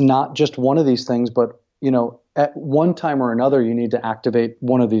it's not just one of these things, but, at one time or another, you need to activate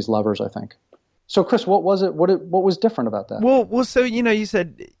one of these levers, I think. So, Chris, what was it? What was different about that? Well, so, you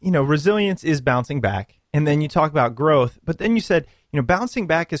said, resilience is bouncing back, and then you talk about growth, but then you said, bouncing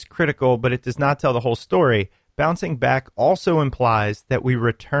back is critical, but it does not tell the whole story. Bouncing back also implies that we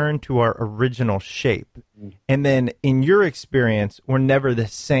return to our original shape. And then in your experience, we're never the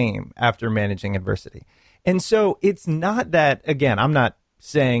same after managing adversity. And so it's not that, again, I'm not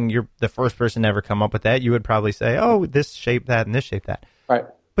saying you're the first person to ever come up with that. You would probably say, oh, this shape that and this shape that. Right.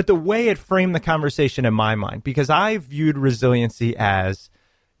 But the way it framed the conversation in my mind, because I viewed resiliency as,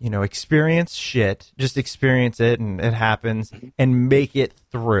 experience shit, just experience it and it happens and make it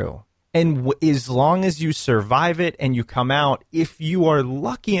through. And as long as you survive it and you come out, if you are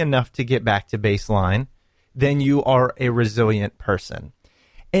lucky enough to get back to baseline, then you are a resilient person.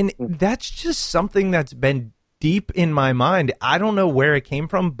 And that's just something that's been deep in my mind. I don't know where it came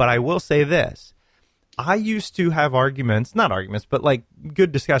from, but I will say this. I used to have not arguments, but like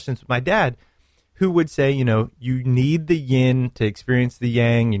good discussions with my dad, who would say, you need the yin to experience the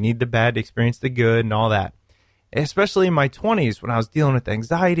yang, you need the bad to experience the good and all that. Especially in my 20s when I was dealing with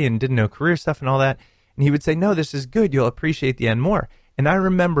anxiety and didn't know career stuff and all that. And he would say, no, this is good. You'll appreciate the end more. And I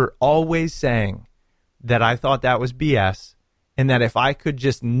remember always saying that I thought that was BS and that if I could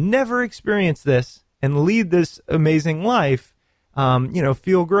just never experience this and lead this amazing life,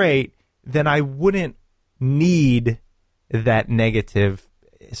 feel great, then I wouldn't need the negative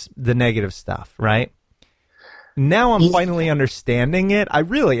stuff, right? Now I'm finally understanding it.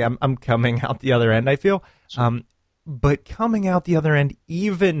 I'm coming out the other end, I feel. But coming out the other end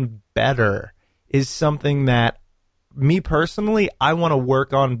even better is something that me personally, I want to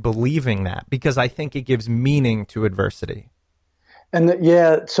work on believing that because I think it gives meaning to adversity.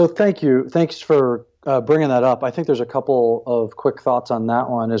 And so thank you. Thanks for bringing that up. I think there's a couple of quick thoughts on that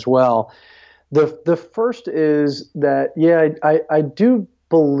one as well. The first is that, I do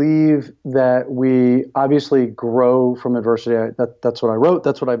believe that we obviously grow from adversity. That's what I wrote.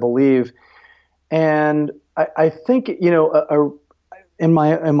 That's what I believe. And I think, in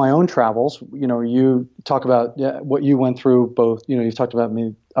my own travels, you talk about what you went through both, you've talked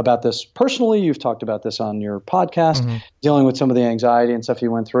about this personally, you've talked about this on your podcast, dealing with some of the anxiety and stuff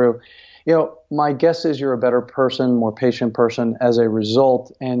you went through. My guess is you're a better person, more patient person as a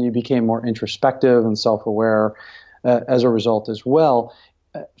result, and you became more introspective and self-aware as a result as well.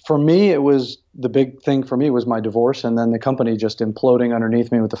 For me, it was the big thing for me was my divorce and then the company just imploding underneath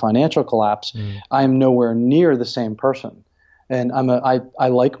me with the financial collapse. I'm nowhere near the same person. And I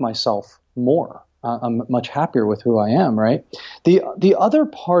like myself more. I'm much happier with who I am, right? The other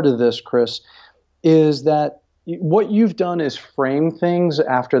part of this, Chris, is that what you've done is frame things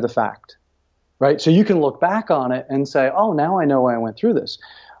after the fact, right? So you can look back on it and say, oh, now I know why I went through this.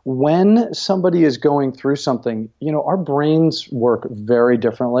 When somebody is going through something, our brains work very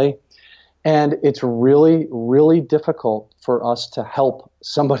differently. And it's really, really difficult for us to help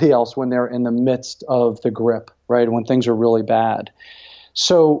somebody else when they're in the midst of the grip, right? When things are really bad.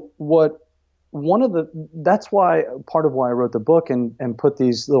 So that's why part of why I wrote the book and put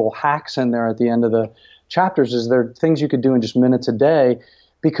these little hacks in there at the end of the chapters is there are things you could do in just minutes a day,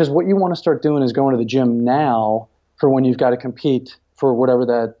 because what you want to start doing is going to the gym now for when you've got to compete for whatever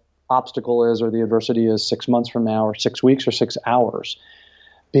that obstacle is or the adversity is 6 months from now or 6 weeks or 6 hours,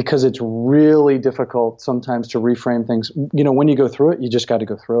 because it's really difficult sometimes to reframe things. When you go through it, you just got to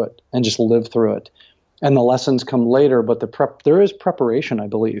go through it and just live through it. And the lessons come later, but there is preparation, I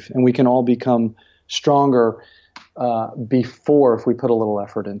believe, and we can all become stronger before if we put a little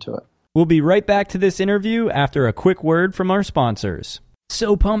effort into it. We'll be right back to this interview after a quick word from our sponsors.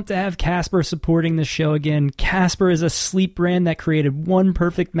 So pumped to have Casper supporting the show again. Casper is a sleep brand that created one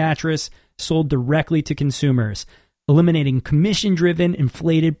perfect mattress sold directly to consumers, eliminating commission-driven,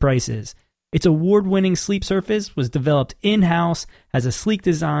 inflated prices. Its award-winning sleep surface was developed in-house, has a sleek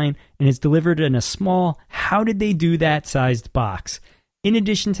design, and is delivered in a small, how-did-they-do-that sized box. In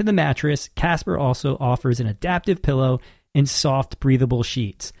addition to the mattress, Casper also offers an adaptive pillow and soft, breathable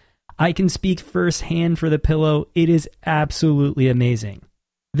sheets. I can speak firsthand for the pillow. It is absolutely amazing.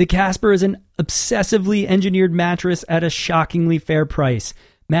 The Casper is an obsessively engineered mattress at a shockingly fair price.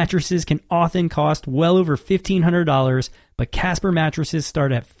 Mattresses can often cost well over $1,500, but Casper mattresses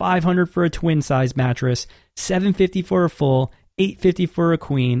start at $500 for a twin-size mattress, $750 for a full, $850 for a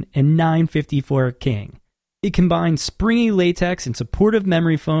queen, and $950 for a king. It combines springy latex and supportive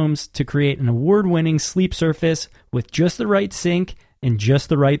memory foams to create an award-winning sleep surface with just the right sink and just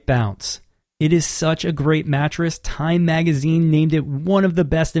the right bounce. It is such a great mattress, Time magazine named it one of the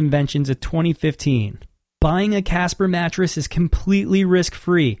best inventions of 2015. Buying a Casper mattress is completely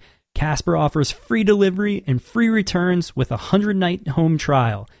risk-free. Casper offers free delivery and free returns with a 100-night home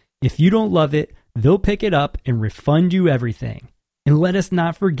trial. If you don't love it, they'll pick it up and refund you everything. And let us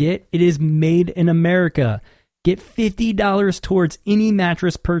not forget, it is made in America. Get $50 towards any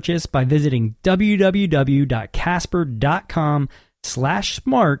mattress purchase by visiting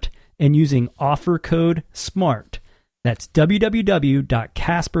www.casper.com/smart and using offer code SMART. That's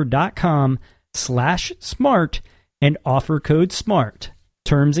www.casper.com/smart and offer code SMART.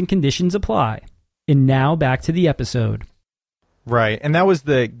 Terms and conditions apply. And now back to the episode. Right. And that was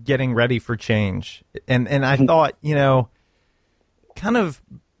the getting ready for change. And I thought, kind of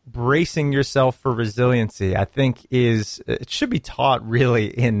bracing yourself for resiliency, I think it should be taught really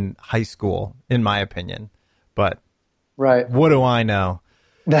in high school, in my opinion. But right. What do I know?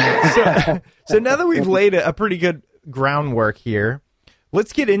 So now that we've laid a pretty good groundwork here,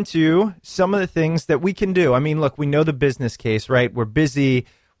 let's get into some of the things that we can do. I mean, look, we know the business case, right? We're busy.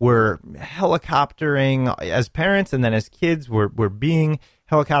 We're helicoptering as parents, and then as kids, we're being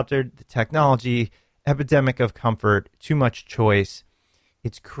helicoptered. The technology, epidemic of comfort, too much choice.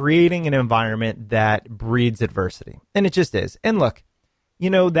 It's creating an environment that breeds adversity, and it just is. And look,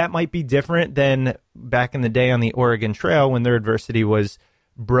 that might be different than back in the day on the Oregon Trail when their adversity was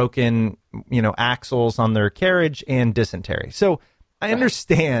broken, axles on their carriage and dysentery. So I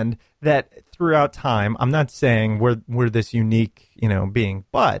understand that throughout time, I'm not saying we're this unique, being,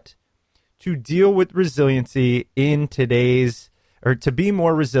 but to deal with resiliency in today's, or to be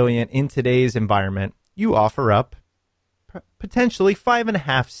more resilient in today's environment, you offer up potentially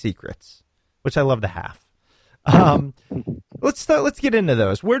 5.5 secrets, which I love the half. Let's get into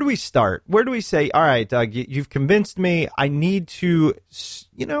those. Where do we start? Where do we say, all right, Doug, you've convinced me. I need to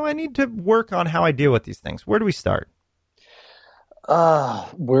work on how I deal with these things. Where do we start?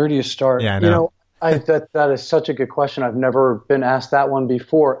 Where do you start? Yeah, I know. That is such a good question. I've never been asked that one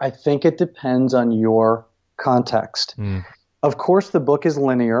before. I think it depends on your context. Of course, the book is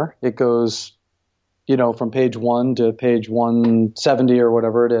linear. It goes, from page 1 to page 170 or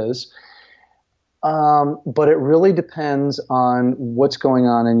whatever it is. But it really depends on what's going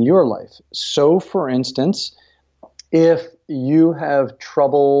on in your life. So, for instance, if you have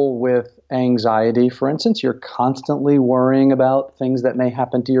trouble with anxiety, for instance, you're constantly worrying about things that may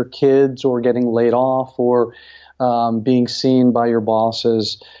happen to your kids or getting laid off or being seen by your boss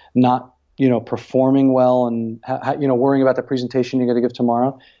as not, performing well and, worrying about the presentation you're going to give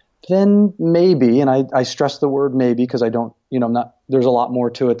tomorrow, then maybe, and I stress the word maybe because I don't, there's a lot more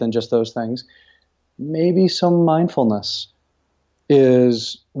to it than just those things. Maybe some mindfulness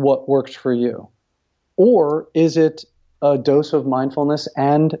is what works for you. Or is it a dose of mindfulness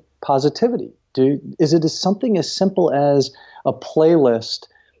and positivity? Is it something as simple as a playlist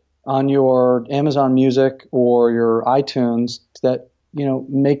on your Amazon Music or your iTunes that,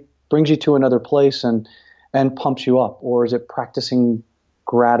 brings you to another place and pumps you up? Or is it practicing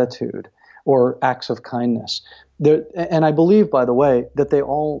gratitude or acts of kindness? And I believe, by the way, that they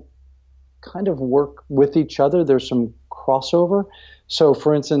all kind of work with each other. There's some crossover. So,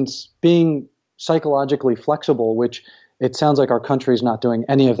 for instance, being psychologically flexible, which it sounds like our country is not doing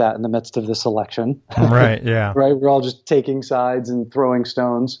any of that in the midst of this election. Right, yeah. Right? We're all just taking sides and throwing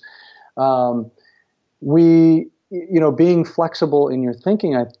stones. Being flexible in your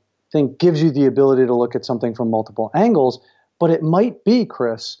thinking, I think, gives you the ability to look at something from multiple angles. But it might be,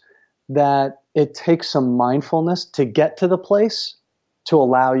 Chris, that it takes some mindfulness to get to the place to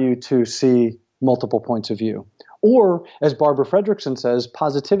allow you to see multiple points of view. Or, as Barbara Fredrickson says,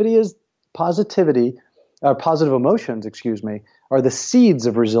 positive emotions, are the seeds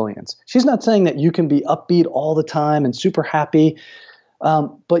of resilience. She's not saying that you can be upbeat all the time and super happy,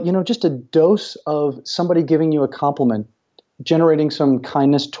 but just a dose of somebody giving you a compliment, generating some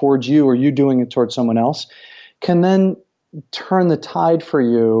kindness towards you or you doing it towards someone else, can then turn the tide for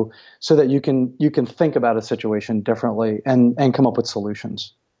you so that you can think about a situation differently and come up with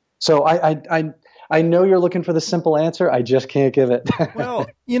solutions. So I know you're looking for the simple answer. I just can't give it. Well,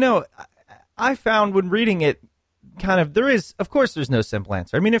 I found when reading it, of course there's no simple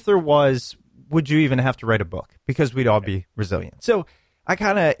answer. I mean, if there was, would you even have to write a book? Because we'd all be resilient. So I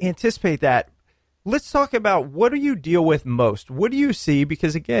kind of anticipate that. Let's talk about, what do you deal with most? What do you see?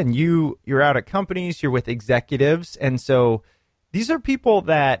 Because again, you're out at companies, you're with executives. And so these are people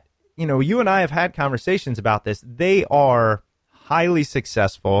that, you and I have had conversations about this. They are highly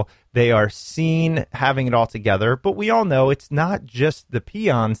successful. They are seen having it all together. But we all know it's not just the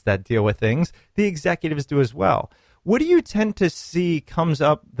peons that deal with things. The executives do as well. What do you tend to see comes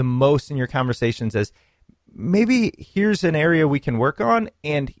up the most in your conversations as, maybe here's an area we can work on,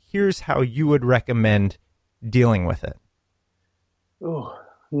 and here's how you would recommend dealing with it? Oh,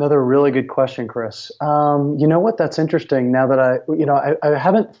 Another really good question, Chris. You know what? That's interesting. Now that I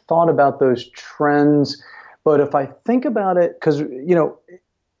haven't thought about those trends, but if I think about it, because,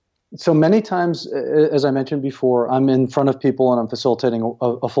 so many times, as I mentioned before, I'm in front of people and I'm facilitating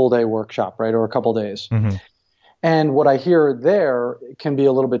a full day workshop, right? Or a couple days. Mm-hmm. And what I hear there can be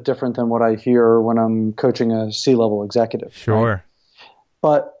a little bit different than what I hear when I'm coaching a C-level executive. Sure. Right?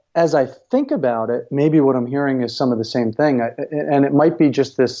 But as I think about it, maybe what I'm hearing is some of the same thing. And it might be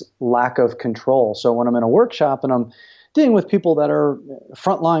just this lack of control. So when I'm in a workshop and I'm dealing with people that are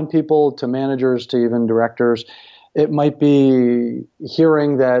frontline people to managers to even directors, it might be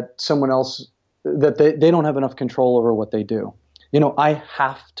hearing that someone else, that they don't have enough control over what they do. I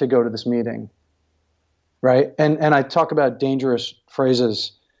have to go to this meeting, right? And I talk about dangerous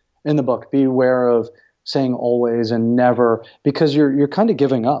phrases in the book. Beware of saying always and never, because you're kind of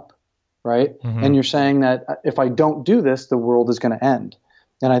giving up, right? Mm-hmm. And you're saying that if I don't do this, the world is going to end.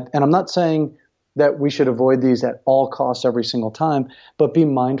 And I'm not saying that we should avoid these at all costs every single time, but be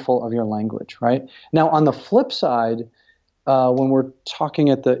mindful of your language, right? Now, on the flip side, when we're talking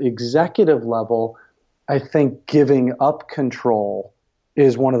at the executive level, I think giving up control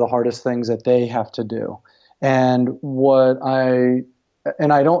is one of the hardest things that they have to do. And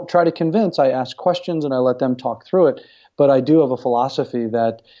I don't try to convince, I ask questions and I let them talk through it. But I do have a philosophy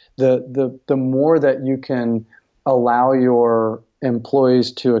that the more that you can allow your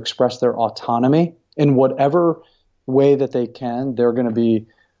employees to express their autonomy in whatever way that they can, they're going to be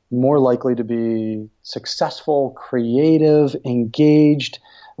more likely to be successful, creative, engaged,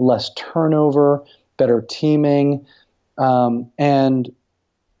 less turnover, better teaming. But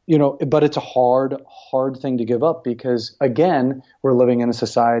it's a hard thing to give up because, again, we're living in a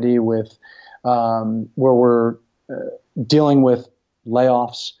society with where we're dealing with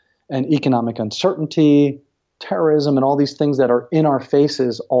layoffs and economic uncertainty, terrorism, and all these things that are in our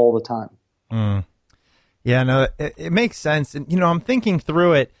faces all the time. Mm. Yeah, no, it makes sense. And, I'm thinking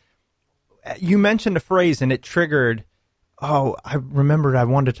through it. You mentioned a phrase and it triggered, I remembered I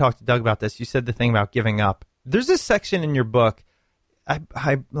wanted to talk to Doug about this. You said the thing about giving up. There's this section in your book.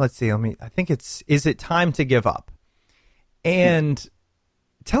 Let's see. I think is it time to give up? And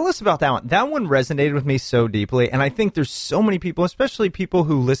tell us about that one. That one resonated with me so deeply. And I think there's so many people, especially people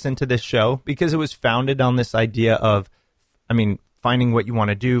who listen to this show, because it was founded on this idea of, finding what you want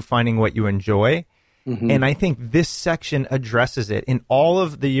to do, finding what you enjoy. Mm-hmm. And I think this section addresses it. In all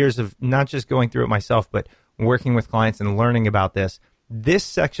of the years of not just going through it myself, but working with clients and learning about this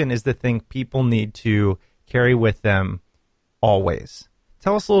section is the thing people need to carry with them always.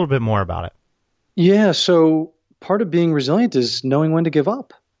 Tell us a little bit more about it. Yeah, so part of being resilient is knowing when to give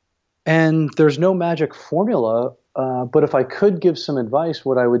up. And there's no magic formula, but if I could give some advice,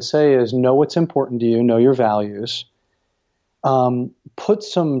 what I would say is know what's important to you, know your values. Put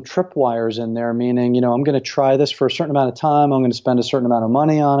some tripwires in there, meaning, I'm going to try this for a certain amount of time. I'm going to spend a certain amount of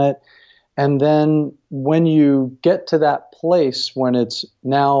money on it. And then when you get to that place when it's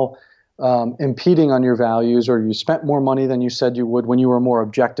now impeding on your values, or you spent more money than you said you would when you were more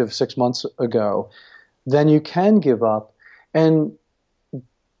objective 6 months ago, then you can give up and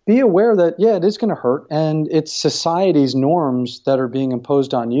be aware that, it is going to hurt. And it's society's norms that are being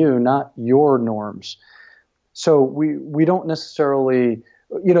imposed on you, not your norms. So we don't necessarily,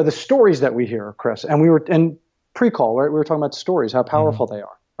 the stories that we hear, Chris, and we were in pre-call, right? We were talking about stories, how powerful they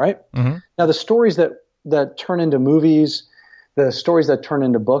are, right? Mm-hmm. Now, the stories that turn into movies, the stories that turn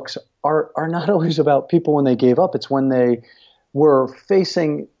into books are not always about people when they gave up. It's when they were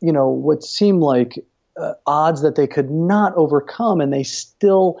facing, what seemed like odds that they could not overcome, and they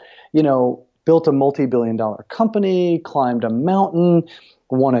still, built a multi-billion-dollar company, climbed a mountain,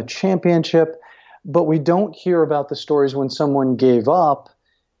 won a championship. But we don't hear about the stories when someone gave up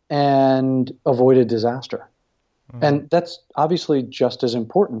and avoided disaster. Mm-hmm. And that's obviously just as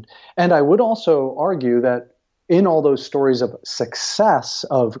important. And I would also argue that in all those stories of success,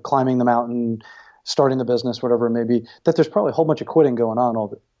 of climbing the mountain, starting the business, whatever it may be, that there's probably a whole bunch of quitting going on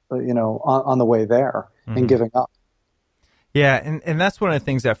on the way there, mm-hmm. and giving up. Yeah, and that's one of the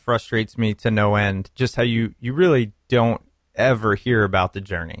things that frustrates me to no end, just how you really don't ever hear about the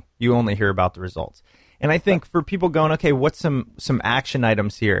journey. You only hear about the results. And I think for people going, okay, what's some action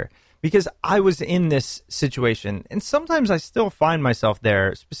items here? Because I was in this situation, and sometimes I still find myself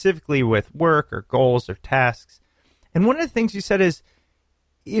there, specifically with work or goals or tasks. And one of the things you said is,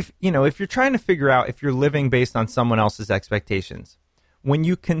 if you're trying to figure out if you're living based on someone else's expectations, when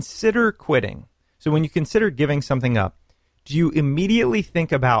you consider quitting, so when you consider giving something up, do you immediately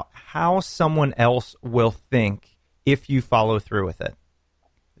think about how someone else will think if you follow through with it?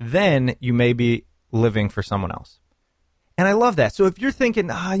 Then you may be living for someone else. And I love that. So if you're thinking,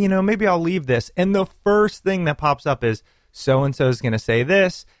 maybe I'll leave this, and the first thing that pops up is so-and-so is going to say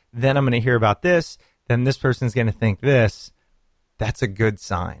this, then I'm going to hear about this, then this person's going to think this, that's a good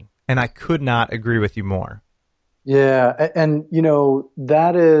sign. And I could not agree with you more. Yeah. And,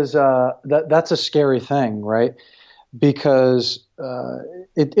 that is, that's a scary thing, right? Because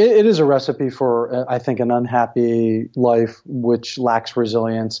it is a recipe for, I think, an unhappy life which lacks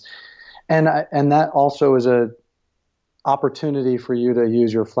resilience. And that also is a opportunity for you to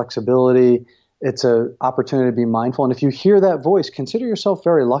use your flexibility. It's an opportunity to be mindful. And if you hear that voice, consider yourself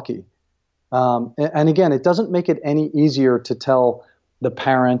very lucky. And again, it doesn't make it any easier to tell the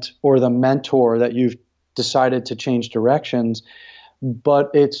parent or the mentor that you've decided to change directions, but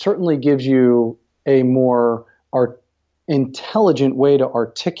it certainly gives you a more intelligent way to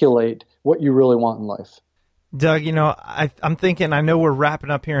articulate what you really want in life. Doug, I'm thinking, I know we're wrapping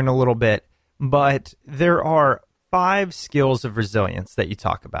up here in a little bit, but there are 5 skills of resilience that you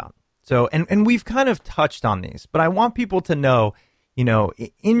talk about. So, and we've kind of touched on these, but I want people to know,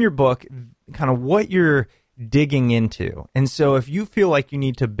 in your book, kind of what you're digging into. And so if you feel like you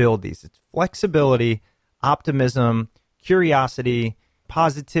need to build these, it's flexibility, optimism, curiosity,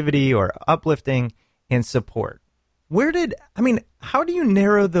 positivity or uplifting, and support. How do you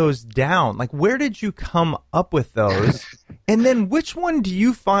narrow those down? Like, where did you come up with those? And then which one do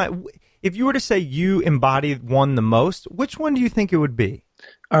you find, if you were to say you embody one the most, which one do you think it would be?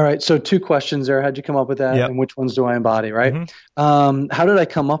 All right. So 2 questions there. How'd you come up with that? Yep. And which ones do I embody, right? Mm-hmm. How did I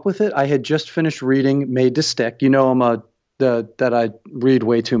come up with it? I had just finished reading Made to Stick. That I read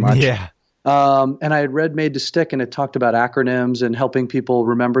way too much. Yeah. And I had read Made to Stick, and it talked about acronyms and helping people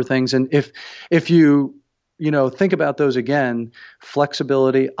remember things. And if you think about those again,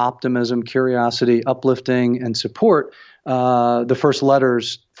 flexibility, optimism, curiosity, uplifting, and support, the first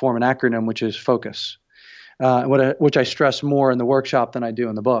letters form an acronym, which is FOCUS. Which I stress more in the workshop than I do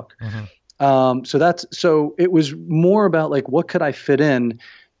in the book. Mm-hmm. So it was more about like, what could I fit in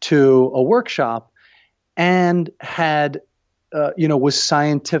to a workshop and had, was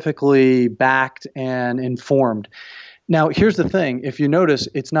scientifically backed and informed. Now, here's the thing. If you notice,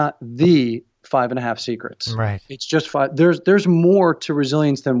 it's not the 5.5 secrets. Right. It's just 5. There's more to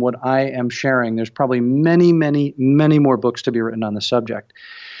resilience than what I am sharing. There's probably many, many, many more books to be written on the subject.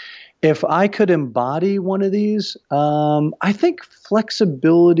 If I could embody one of these, I think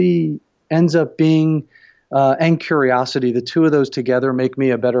flexibility ends up being, and curiosity, the 2 of those together make me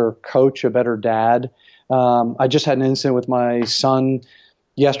a better coach, a better dad. I just had an incident with my son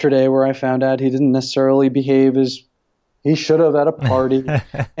yesterday where I found out he didn't necessarily behave as he should have at a party.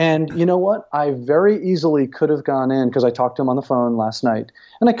 And you know what? I very easily could have gone in, because I talked to him on the phone last night,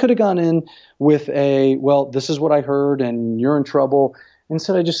 and I could have gone in with this is what I heard and you're in trouble.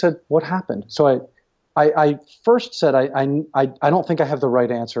 Instead, I just said, what happened? So I first said, I don't think I have the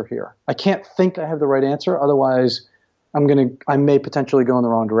right answer here. I can't think I have the right answer. Otherwise, I may potentially go in the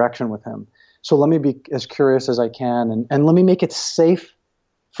wrong direction with him. So let me be as curious as I can, and let me make it safe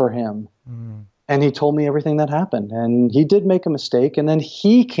for him. Mm. And he told me everything that happened, and he did make a mistake. And then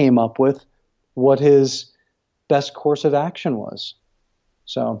he came up with what his best course of action was.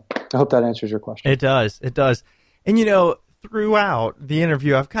 So I hope that answers your question. It does. It does. And throughout the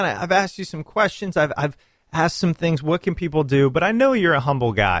interview, I've asked you some questions. I've asked some things. What can people do? But I know you're a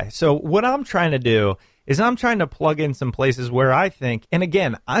humble guy. So what I'm trying to do is I'm trying to plug in some places where I think, and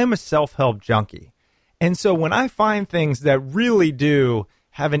again, I'm a self-help junkie. And so when I find things that really do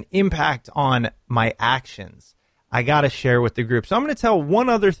have an impact on my actions, I got to share with the group. So I'm going to tell one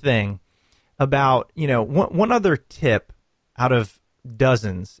other thing about, one other tip out of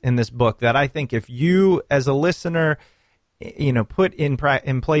dozens in this book that I think if you as a listener put in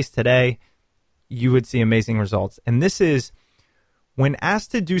place today, you would see amazing results. And this is, when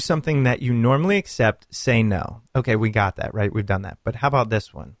asked to do something that you normally accept, say no. Okay, we got that, right? We've done that. But how about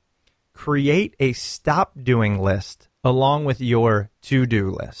this one? Create a stop doing list along with your to-do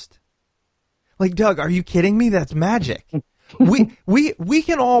list. Like, Doug, are you kidding me? That's magic. We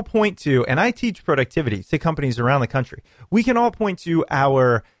can all point to, and I teach productivity to companies around the country. We can all point to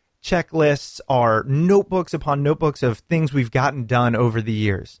our checklists, our notebooks upon notebooks of things we've gotten done over the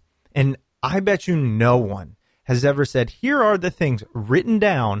years. And I bet you no one has ever said, here are the things written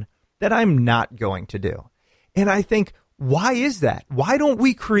down that I'm not going to do. And I think, why is that? Why don't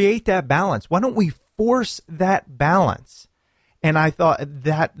we create that balance? Why don't we force that balance? And I thought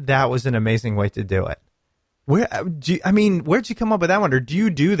that was an amazing way to do it. Where'd you come up with that one? Or do you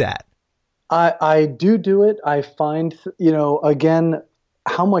do that? I do it. I find, again,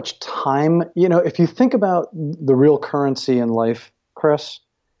 how much time, if you think about the real currency in life, Chris,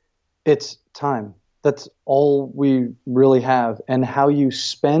 it's time. That's all we really have. And how you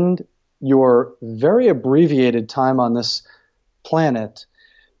spend your very abbreviated time on this planet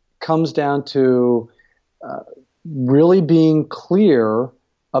comes down to really being clear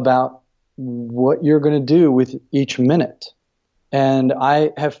about what you're going to do with each minute. And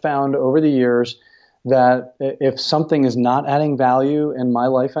I have found over the years that if something is not adding value in my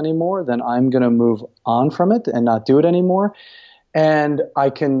life anymore, then I'm going to move on from it and not do it anymore. And I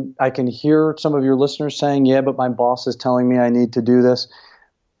can hear some of your listeners saying, yeah, but my boss is telling me I need to do this.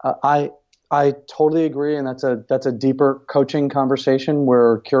 I totally agree, and that's a deeper coaching conversation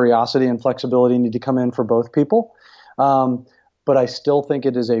where curiosity and flexibility need to come in for both people. But I still think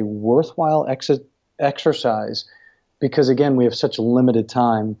it is a worthwhile exercise because, again, we have such limited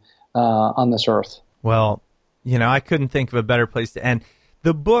time on this earth. Well, I couldn't think of a better place to end.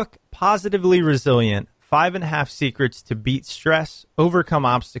 The book, Positively Resilient, 5.5 Secrets to Beat Stress, Overcome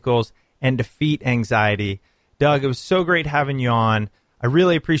Obstacles, and Defeat Anxiety. Doug, it was so great having you on. I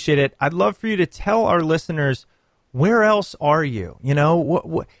really appreciate it. I'd love for you to tell our listeners, where else are you?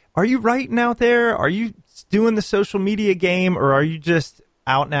 What are you writing out there? Are you doing the social media game, or are you just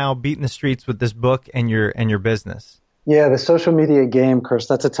out now beating the streets with this book and your business? Yeah, the social media game, Chris,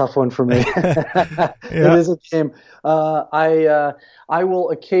 that's a tough one for me. Yeah. It is a game. I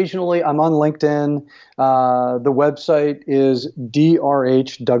will occasionally, I'm on LinkedIn. The website is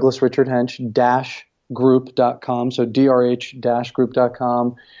DRH, Douglas Richard Hench, group.com. So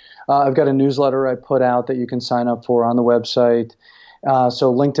drh-group.com. I've got a newsletter I put out that you can sign up for on the website.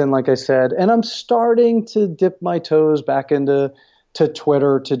 So LinkedIn, like I said, and I'm starting to dip my toes back into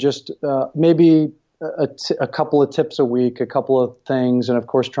Twitter to just maybe a couple of tips a week, a couple of things, and of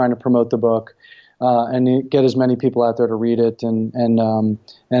course trying to promote the book and get as many people out there to read it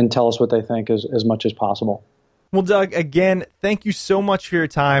and tell us what they think as much as possible. Well, Doug, again, thank you so much for your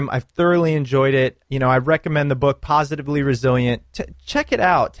time. I've thoroughly enjoyed it. I recommend the book, Positively Resilient. Check it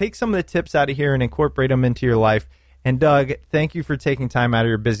out. Take some of the tips out of here and incorporate them into your life. And Doug, thank you for taking time out of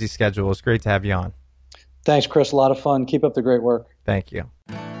your busy schedule. It's great to have you on. Thanks, Chris. A lot of fun. Keep up the great work. Thank you.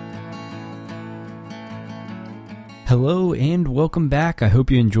 Hello and welcome back. I hope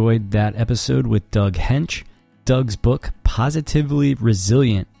you enjoyed that episode with Doug Hench. Doug's book, Positively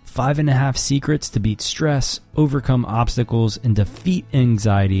Resilient, 5.5 Secrets to Beat Stress, Overcome Obstacles, and Defeat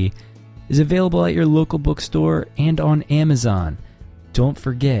Anxiety, is available at your local bookstore and on Amazon. Don't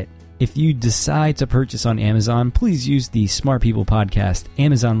forget, if you decide to purchase on Amazon, please use the Smart People Podcast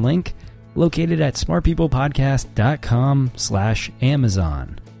Amazon link located at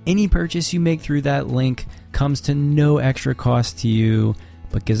smartpeoplepodcast.com/Amazon. Any purchase you make through that link comes to no extra cost to you,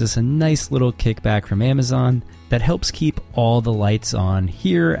 but gives us a nice little kickback from Amazon that helps keep all the lights on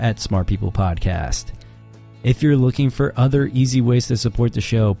here at Smart People Podcast. If you're looking for other easy ways to support the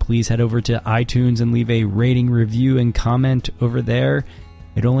show, please head over to iTunes and leave a rating, review, and comment over there.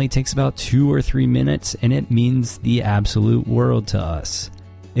 It only takes about 2 or 3 minutes, and it means the absolute world to us.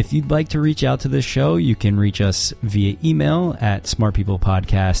 If you'd like to reach out to the show, you can reach us via email at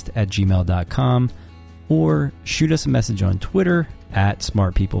smartpeoplepodcast@gmail.com or shoot us a message on Twitter at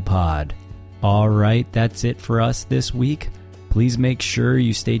smartpeoplepod. All right, that's it for us this week. Please make sure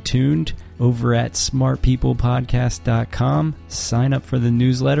you stay tuned over at smartpeoplepodcast.com. Sign up for the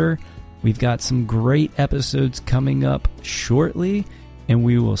newsletter. We've got some great episodes coming up shortly, and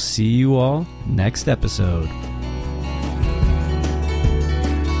we will see you all next episode.